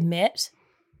to admit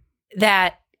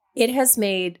that it has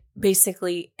made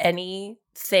basically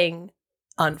anything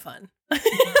unfun.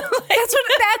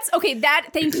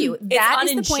 Thank you. That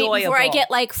is the point before I get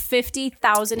like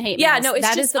 50,000 hate mails. Yeah, no, it's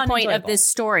that just is the point of this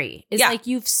story. Is like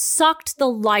you've sucked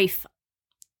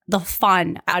the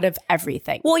fun out of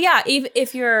everything. Well, yeah,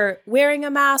 if you're wearing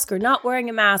a mask or not wearing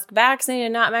a mask,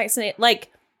 vaccinated, not vaccinated,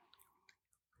 like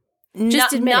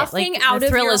just admit nothing it. Like, out the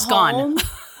of thrill your is home gone.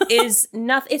 is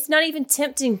nothing. It's not even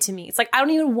tempting to me. It's like I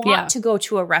don't even want to go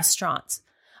to a restaurant.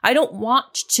 I don't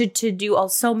want to do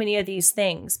so many of these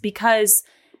things because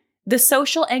the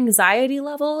social anxiety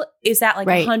level is at like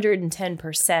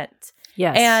 110%.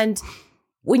 Yes. And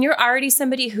when you're already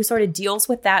somebody who sort of deals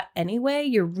with that anyway,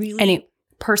 you're really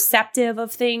perceptive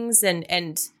of things.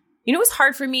 And you know, it's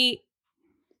hard for me,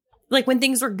 like when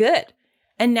things were good.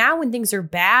 And now when things are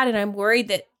bad and I'm worried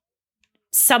that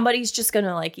somebody's just going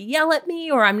to like yell at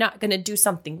me or I'm not going to do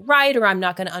something right or I'm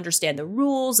not going to understand the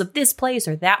rules of this place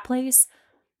or that place.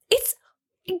 It's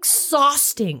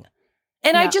exhausting.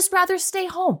 And I'd just rather stay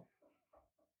home.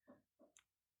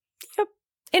 Yep.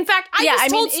 In fact, I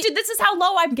told Stu, this is how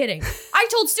low I'm getting. I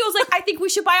told Stu, I was like, I think we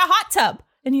should buy a hot tub.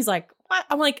 And he's like, what?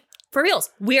 I'm like, for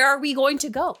reals, where are we going to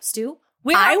go, Stu?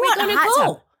 Where are we going to go?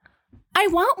 Tub. I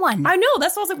want one. I know.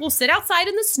 That's why I was like, we'll sit outside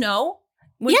in the snow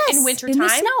in wintertime. In the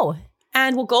snow.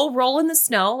 And we'll go roll in the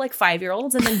snow like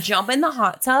 5-year-olds and then jump in the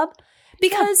hot tub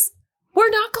because we're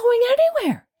not going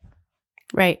anywhere.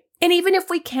 Right. And even if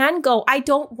we can go, I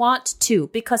don't want to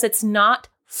because it's not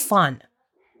fun.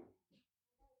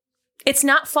 It's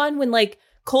not fun when like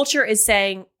culture is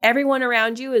saying everyone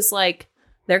around you is like,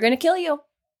 they're going to kill you,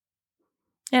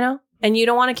 you know, and you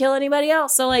don't want to kill anybody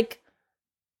else. So like,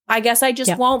 I guess I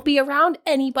just won't be around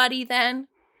anybody then.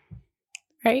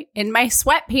 Right. In my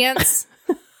sweatpants.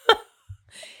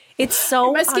 It's so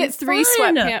I must get 3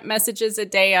 sweatpant messages a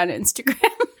day on Instagram.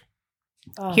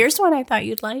 Here's one I thought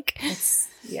you'd like.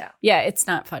 Yeah, it's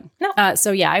not fun. No.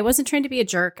 So yeah, I wasn't trying to be a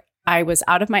jerk. I was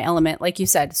out of my element. Like you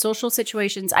said, social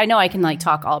situations. I know I can like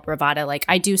talk all bravado. Like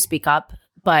I do speak up,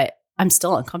 but I'm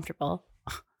still uncomfortable.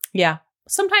 Yeah.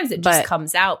 Sometimes it just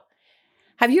comes out.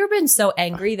 Have you ever been so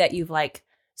angry that you've like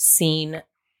seen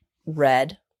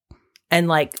red and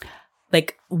like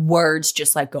words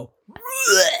just like go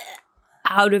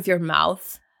out of your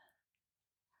mouth?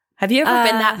 Have you ever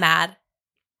been that mad?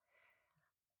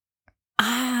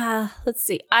 Let's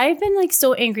see. I've been like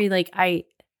so angry. I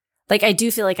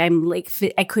do feel like I'm like,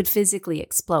 I could physically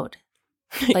explode.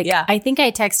 Like, I think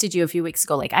I texted you a few weeks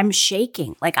ago. Like I'm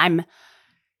shaking. Like I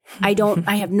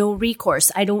have no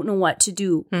recourse. I don't know what to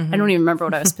do. Mm-hmm. I don't even remember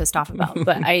what I was pissed off about,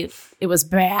 but it was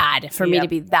bad for me to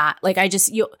be that. Like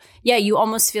you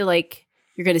almost feel like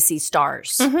you're going to see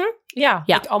stars. Mm-hmm. Yeah.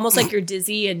 Yeah. Like, almost like you're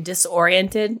dizzy and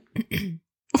disoriented.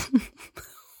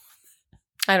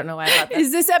 I don't know why I thought that.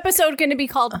 Is this episode going to be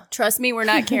called Trust Me, We're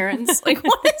Not Karens? Like,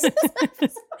 what is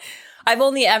this? I've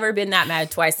only ever been that mad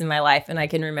twice in my life, and I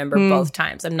can remember both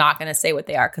times. I'm not going to say what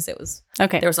they are because it was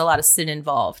there was a lot of sin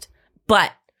involved.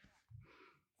 But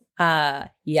here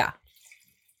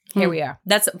we are.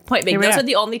 That's point being. Those are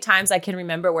the only times I can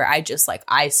remember where I just like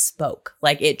I spoke.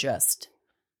 Like it just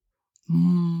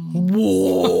whoa.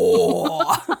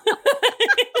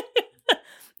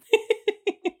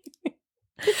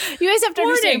 You guys have to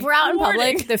understand, if we're out in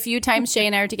public, the few times Shay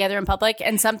and I are together in public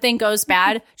and something goes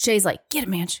bad, Shay's like, get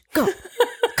him, Ange. Go.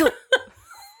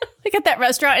 Like at that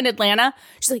restaurant in Atlanta,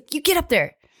 she's like, you get up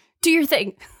there. Do your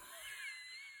thing.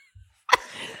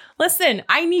 Listen,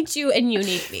 I need you and you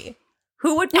need me.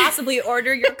 Who would possibly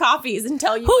order your coffees and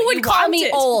tell you who what would you call wanted?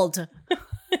 me old?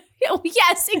 Oh,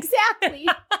 yes, exactly.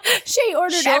 Shay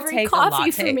ordered every coffee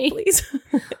for me. Please.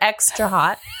 Extra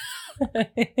hot.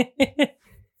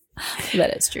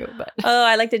 That is true, but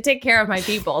I like to take care of my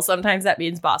people. Sometimes that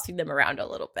means bossing them around a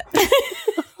little bit.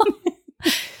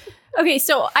 Okay,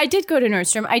 so I did go to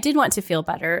Nordstrom. I did want to feel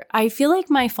better. I feel like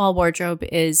my fall wardrobe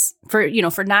is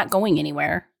for not going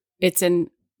anywhere. It's in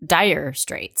dire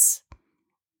straits.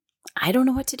 I don't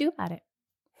know what to do about it.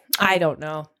 I don't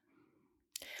know.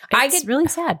 I get really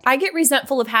sad. I get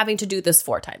resentful of having to do this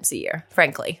 4 times a year,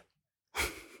 frankly.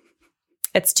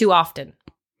 It's too often.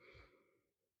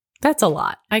 That's a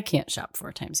lot. I can't shop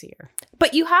 4 times a year.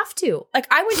 But you have to. Like,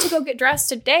 I went to go get dressed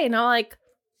today, and I'm like,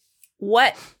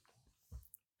 what?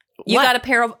 You got a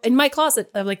pair of, in my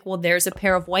closet, I'm like, well, there's a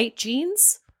pair of white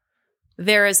jeans.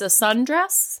 There is a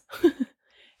sundress.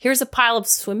 Here's a pile of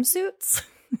swimsuits.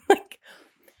 Like,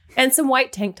 and some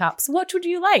white tank tops. What would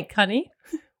you like, honey?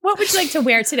 What would you like to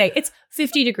wear today? It's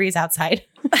 50 degrees outside.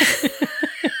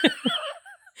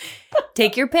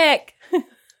 Take your pick.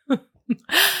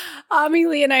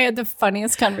 Amelie and I had the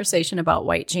funniest conversation about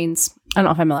white jeans. I don't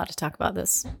know if I'm allowed to talk about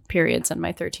this, periods, and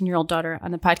my 13-year-old daughter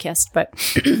on the podcast, but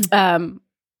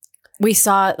we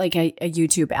saw like a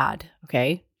YouTube ad,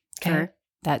 okay, for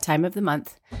that time of the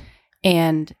month.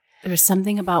 And there was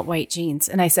something about white jeans.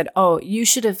 And I said, oh, you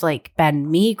should have like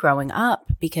been me growing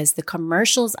up, because the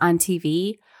commercials on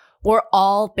TV were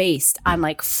all based on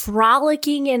like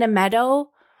frolicking in a meadow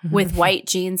with white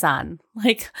jeans on.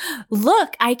 Like,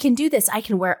 look, I can do this. I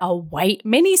can wear a white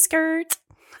mini skirt.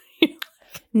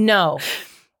 No.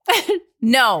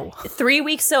 No. 3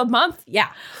 weeks a month? Yeah.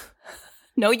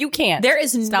 No, you can't. There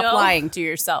is Stop lying to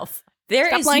yourself.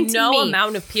 There is no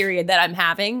amount of period that I'm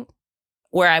having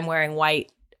where I'm wearing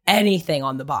white anything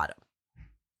on the bottom.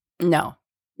 No,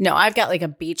 I've got like a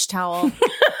beach towel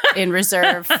in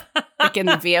reserve, like in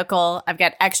the vehicle. I've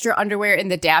got extra underwear in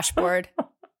the dashboard,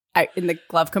 in the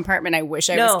glove compartment. I wish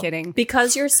I was kidding.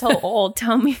 Because you're so old.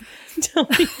 Tell me this.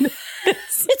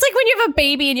 It's like when you have a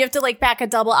baby and you have to like pack a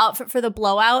double outfit for the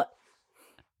blowout.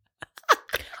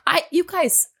 You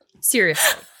guys,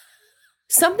 seriously,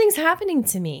 something's happening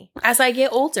to me as I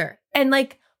get older. And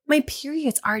like my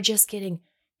periods are just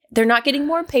they're not getting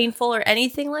more painful or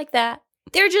anything like that.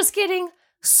 They're just getting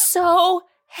so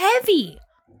heavy.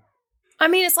 I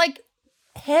mean, it's like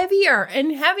heavier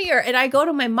and heavier. And I go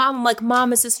to my mom, I'm like,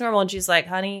 Mom, is this normal? And she's like,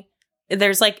 honey,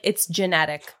 there's like, it's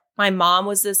genetic. My mom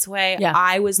was this way. Yeah.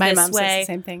 I was my this mom way. Says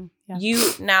the same thing. Yeah.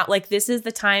 You now, like, this is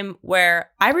the time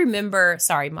where I remember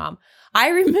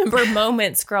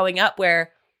moments growing up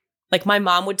where like my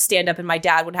mom would stand up and my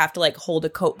dad would have to like hold a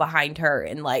coat behind her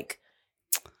and like,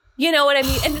 you know what I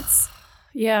mean? And it's,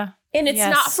 yeah. And it's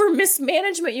not for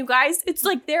mismanagement, you guys. It's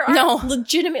like there are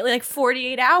legitimately like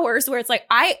 48 hours where it's like,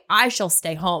 I shall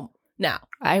stay home now.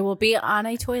 I will be on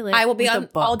a toilet. I will be on,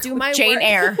 I'll do my Jane work.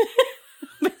 Eyre.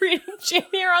 Reading Jane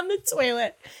Eyre on the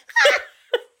toilet.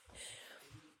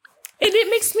 And it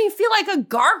makes me feel like a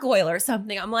gargoyle or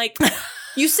something. I'm like,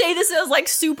 you say this is like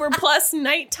super plus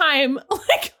nighttime.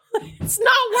 Like, it's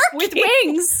not working. With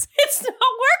wings. It's not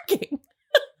working.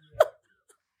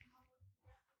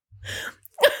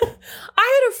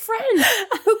 I had a friend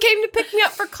who came to pick me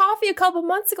up for coffee a couple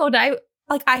months ago. And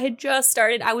I had just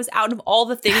started. I was out of all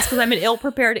the things because I'm an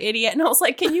ill-prepared idiot. And I was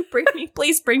like, can you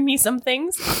please bring me some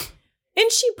things? And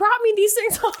she brought me these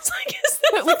things. I was like, is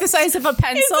this with the size of a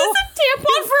pencil? Is this a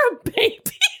tampon for a baby?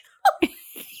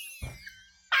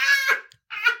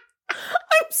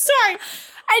 I'm sorry.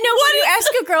 I know when you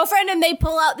ask a girlfriend and they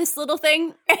pull out this little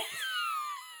thing.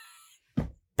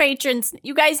 Patrons,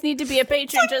 you guys need to be a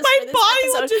patron just my for this body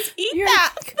episode. will just eat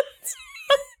that.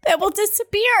 That will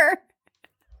disappear.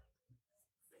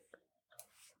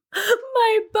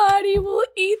 My body will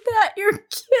eat that. You're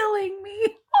killing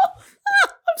me.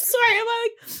 I'm sorry.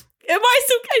 Am I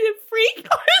some kind of freak?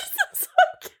 Or is this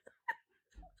like...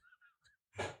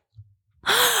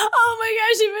 Oh my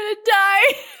gosh, I'm gonna die.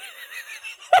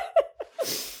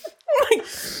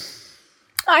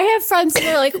 I have friends who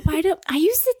are like, why don't I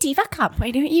use the Diva cup?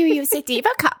 Why don't you use the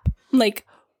Diva cup? I'm like,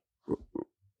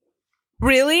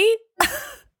 really?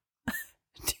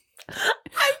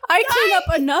 I clean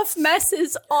up enough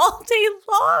messes all day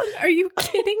long. Are you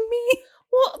kidding me?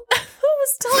 Well, I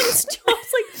was telling Stu, I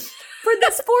was like, for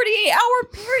this 48-hour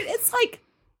period, it's like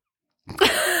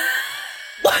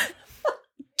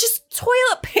just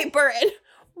toilet paper and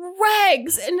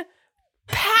rags and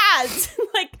pads and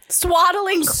like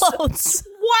swaddling clothes.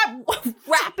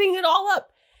 Wrapping it all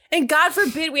up. And God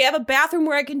forbid we have a bathroom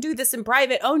where I can do this in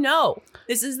private. Oh no.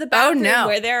 This is the bathroom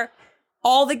where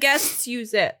all the guests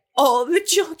use it. All the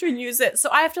children use it. So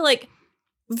I have to like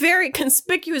very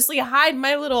conspicuously hide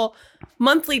my little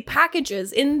monthly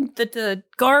packages in the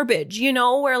garbage, you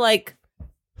know, where like,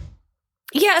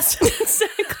 yes,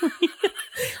 exactly.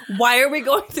 Why are we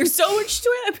going through so much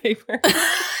toilet paper?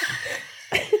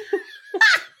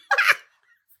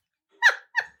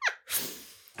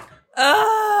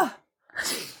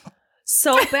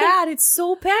 So bad. It's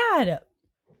so bad.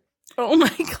 Oh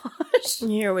my gosh.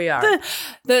 Here we are.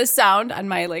 The sound on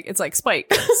my, like, it's like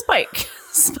spike.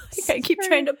 I keep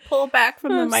trying to pull back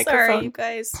from the microphone. Sorry, you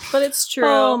guys. But it's true.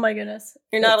 Oh my goodness.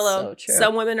 You're not alone. So true.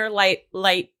 Some women are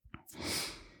light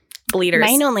bleeders.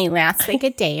 Mine only lasts like a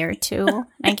day or two.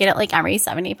 I get it like every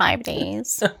 75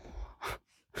 days.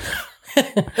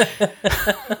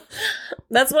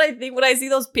 That's what I think when I see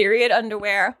those period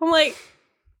underwear. I'm like,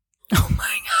 oh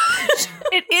my gosh.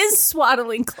 It is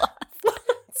swaddling cloth.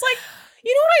 It's like,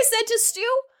 you know what I said to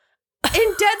Stu?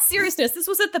 In dead seriousness, this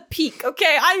was at the peak,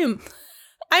 okay?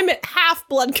 I'm at half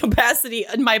blood capacity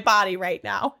in my body right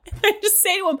now. I just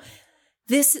say to him,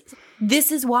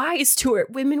 this is why,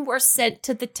 Stuart, women were sent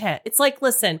to the tent. It's like,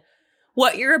 listen,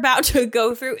 what you're about to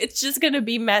go through. It's just going to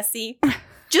be messy.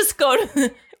 Just go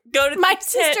to my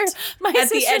sister. My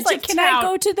sister's like, can I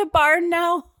go to the barn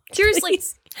now? Seriously,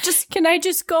 can I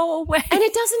just go away? And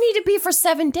it doesn't need to be for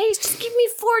 7 days. Just give me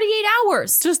 48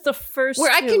 hours. Just the first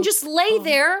where I can just lay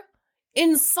there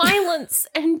in silence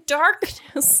and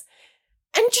darkness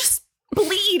and just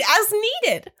bleed as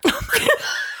needed.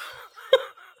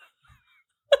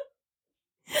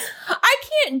 I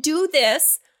can't do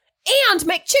this and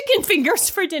make chicken fingers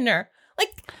for dinner.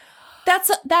 Like,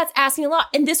 that's asking a lot.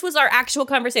 And this was our actual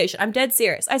conversation. I'm dead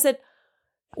serious. I said,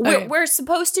 we're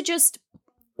supposed to just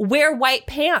wear white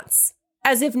pants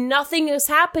as if nothing is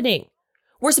happening.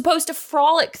 We're supposed to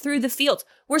frolic through the fields.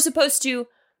 We're supposed to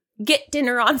get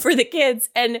dinner on for the kids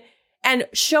and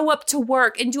show up to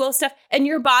work and do all this stuff. And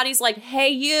your body's like, hey,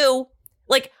 you.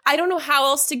 Like, I don't know how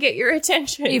else to get your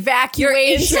attention.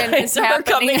 Evacuation is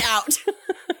coming out.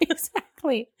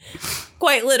 Exactly.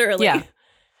 Quite literally. Yeah.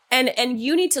 And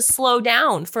you need to slow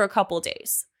down for a couple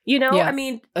days. You know, yeah. I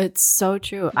mean, it's so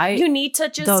true. You need to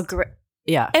just,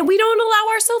 yeah. And we don't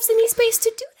allow ourselves any space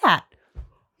to do that.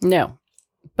 No,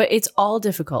 but it's all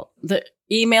difficult. The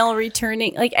email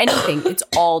returning, like anything, it's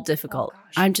all difficult.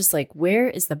 I'm just like, where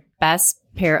is the best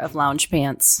pair of lounge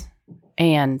pants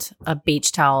and a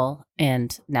beach towel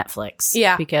and Netflix?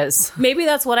 Yeah. Because maybe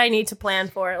that's what I need to plan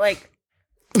for. Like,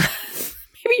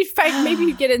 maybe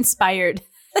you get inspired.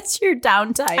 That's your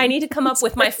downtime. I need to come up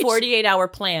with my 48-hour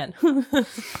plan.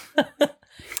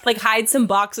 Like, hide some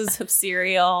boxes of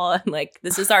cereal and like,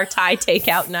 this is our Thai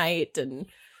takeout night. And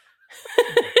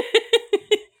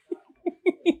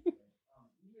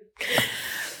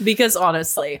because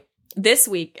honestly, this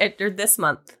week or this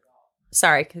month,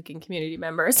 sorry, cooking community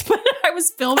members, but I was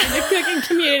filming the cooking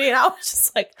community and I was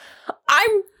just like,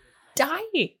 I'm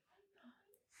dying.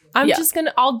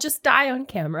 I'll just die on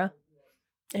camera.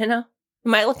 You know?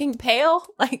 Am I looking pale?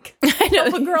 Like, I know,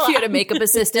 if you had a makeup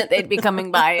assistant, they'd be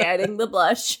coming by adding the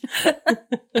blush.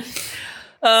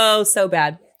 Oh, so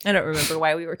bad. I don't remember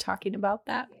why we were talking about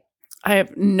that. I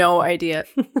have no idea.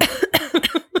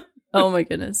 Oh, my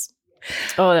goodness.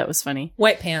 Oh, that was funny.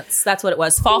 White pants. That's what it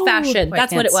was. Fall fashion.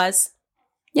 That's what it was.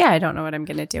 Yeah, I don't know what I'm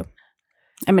going to do.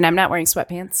 I mean, I'm not wearing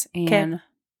sweatpants, and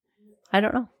I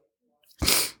don't know.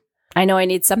 I know I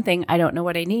need something. I don't know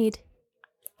what I need.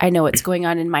 I know what's going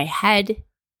on in my head,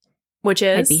 which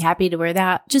is I'd be happy to wear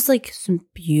that. Just like some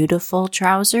beautiful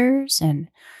trousers and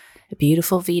a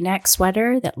beautiful V-neck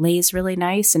sweater that lays really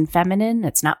nice and feminine.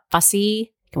 It's not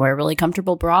fussy. You can wear a really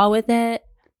comfortable bra with it.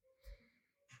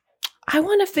 I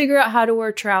want to figure out how to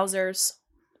wear trousers.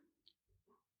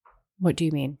 What do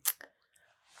you mean?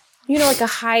 You know, like a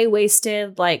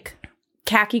high-waisted, like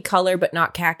khaki color, but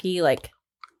not khaki, like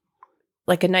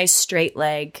a nice straight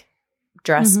leg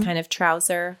dress kind of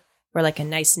trouser, or like a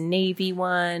nice navy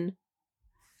one.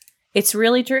 It's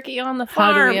really tricky on the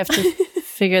farm. How do we have to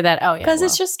figure that out? Because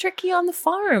it's just tricky on the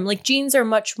farm. Like jeans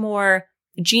and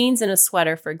a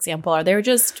sweater, for example, they're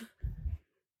just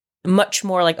much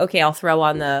more like, okay, I'll throw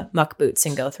on the muck boots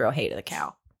and go throw hay to the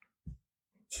cow.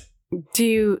 Do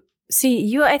you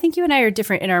see I think you and I are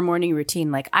different in our morning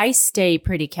routine. Like I stay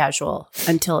pretty casual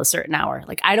until a certain hour.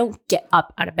 Like I don't get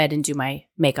up out of bed and do my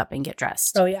makeup and get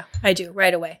dressed. Oh yeah, I do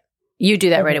right away. You do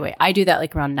that right away. I do that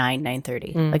like around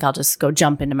 9:30. Like I'll just go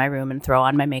jump into my room and throw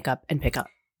on my makeup and pick up.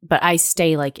 But I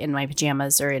stay like in my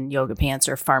pajamas or in yoga pants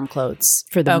or farm clothes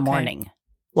for the morning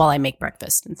while I make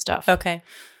breakfast and stuff. Okay.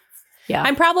 Yeah.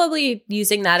 I'm probably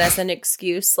using that as an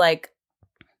excuse. Like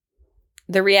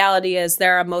the reality is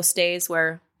there are most days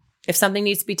where if something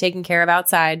needs to be taken care of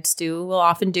outside, Stu will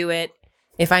often do it.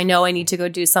 If I know I need to go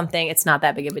do something, it's not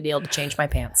that big of a deal to change my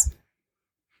pants.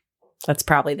 That's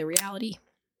probably the reality.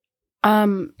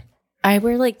 I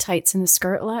wear like tights and a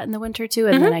skirt a lot in the winter too,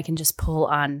 and then I can just pull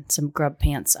on some grub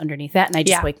pants underneath that, and I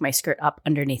just wake my skirt up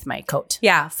underneath my coat.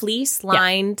 Yeah, fleece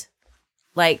lined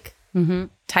like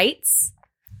tights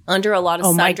under a lot of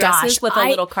sundresses with a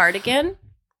little cardigan.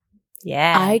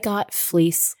 Yeah, I got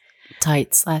fleece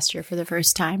tights last year for the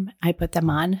first time. I put them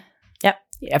on. Yep.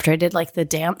 After I did like the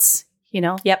dance, you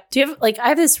know. Yep. Do you have like I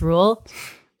have this rule.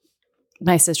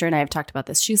 My sister and I have talked about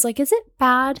this. She's like, "Is it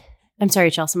bad?" I'm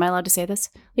sorry, Chelsea, am I allowed to say this?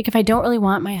 Like if I don't really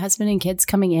want my husband and kids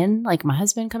coming in, like my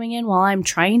husband coming in while I'm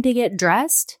trying to get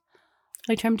dressed,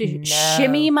 like trying to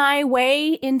shimmy my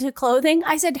way into clothing.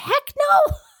 I said, "Heck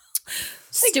no."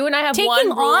 Stu and I have taking one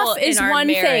rule off in is our one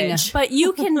marriage. thing, but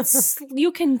you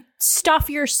can stuff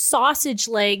your sausage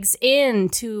legs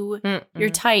into your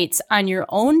tights on your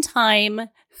own time.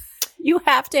 You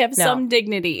have to have some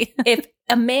dignity. If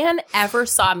a man ever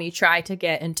saw me try to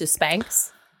get into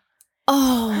Spanx,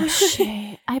 oh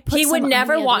shit! he would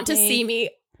never want to see me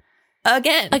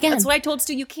Again. That's what I told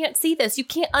Stu. You can't see this. You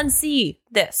can't unsee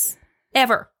this.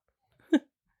 Ever.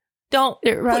 Don't.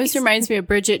 It always reminds me of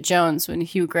Bridget Jones when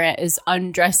Hugh Grant is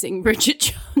undressing Bridget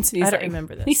Jones. I don't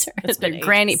remember this. These are the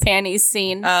granny panties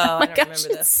scene. Oh, I don't remember this.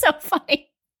 It's so funny.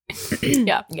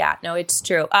 Yeah. Yeah, no, it's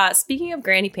true. Speaking of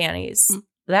granny panties,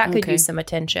 that could use some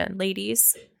attention.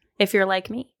 Ladies, if you're like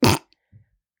me.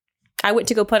 I went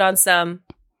to go put on some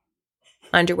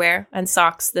underwear and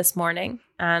socks this morning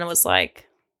and was like,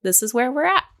 this is where we're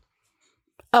at.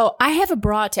 Oh, I have a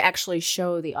bra to actually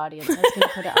show the audience. I was going to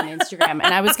put it on Instagram.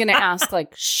 And I was going to ask,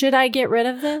 like, should I get rid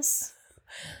of this?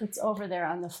 It's over there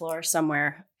on the floor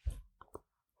somewhere.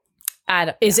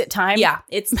 Is it time? Yeah,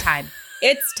 it's time.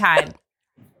 It's time.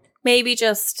 Maybe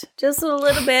just a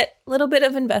little bit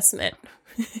of investment.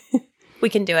 We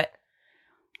can do it.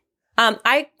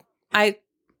 I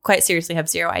quite seriously have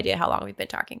zero idea how long we've been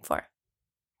talking for.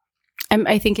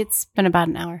 I think it's been about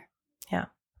an hour.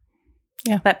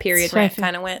 Yeah. That period rant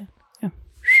kind of went. Yeah.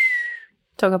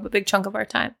 Took up a big chunk of our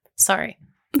time. Sorry.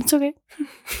 It's okay.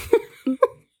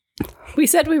 We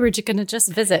said we were going to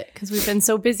just visit because we've been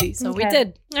so busy. So we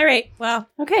did. All right. Well,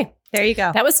 okay. There you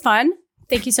go. That was fun.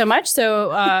 Thank you so much.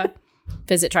 So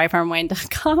visit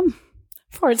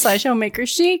dryfarmwine.com/homemaker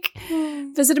chic.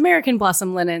 Visit American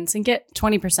Blossom Linens and get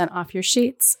 20% off your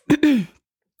sheets.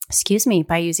 Excuse me,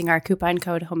 by using our coupon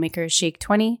code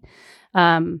homemakerchic20.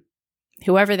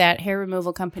 Whoever that hair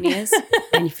removal company is.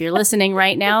 And if you're listening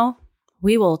right now,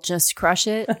 we will just crush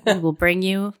it. We will bring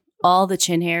you all the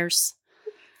chin hairs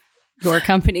your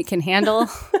company can handle.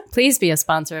 Please be a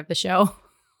sponsor of the show.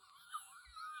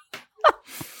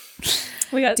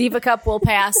 We got Diva Cup will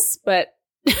pass, but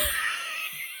if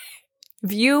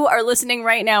you are listening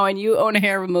right now and you own a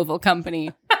hair removal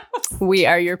company, we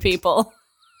are your people.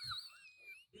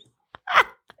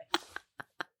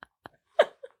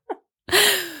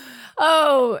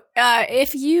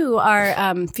 If you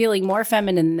are feeling more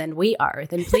feminine than we are,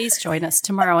 then please join us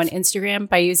tomorrow on Instagram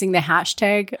by using the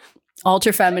hashtag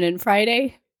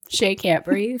 #UltraFeminineFriday. Shay can't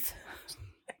breathe.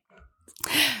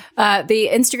 The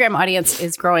Instagram audience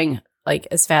is growing like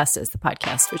as fast as the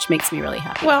podcast, which makes me really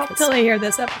happy. Well, until they hear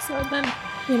this episode, then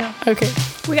Okay,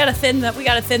 we gotta thin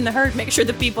the herd. Make sure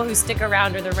the people who stick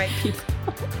around are the right people.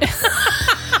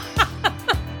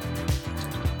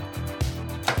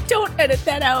 don't edit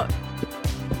that out.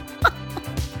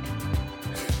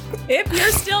 If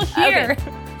you're still here,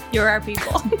 you're our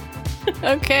people.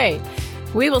 Okay.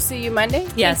 We will see you Monday.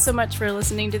 Yes. Thanks so much for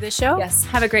listening to this show. Yes.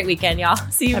 Have a great weekend, y'all.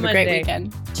 See you Monday. Have a great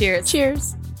weekend. Cheers.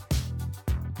 Cheers.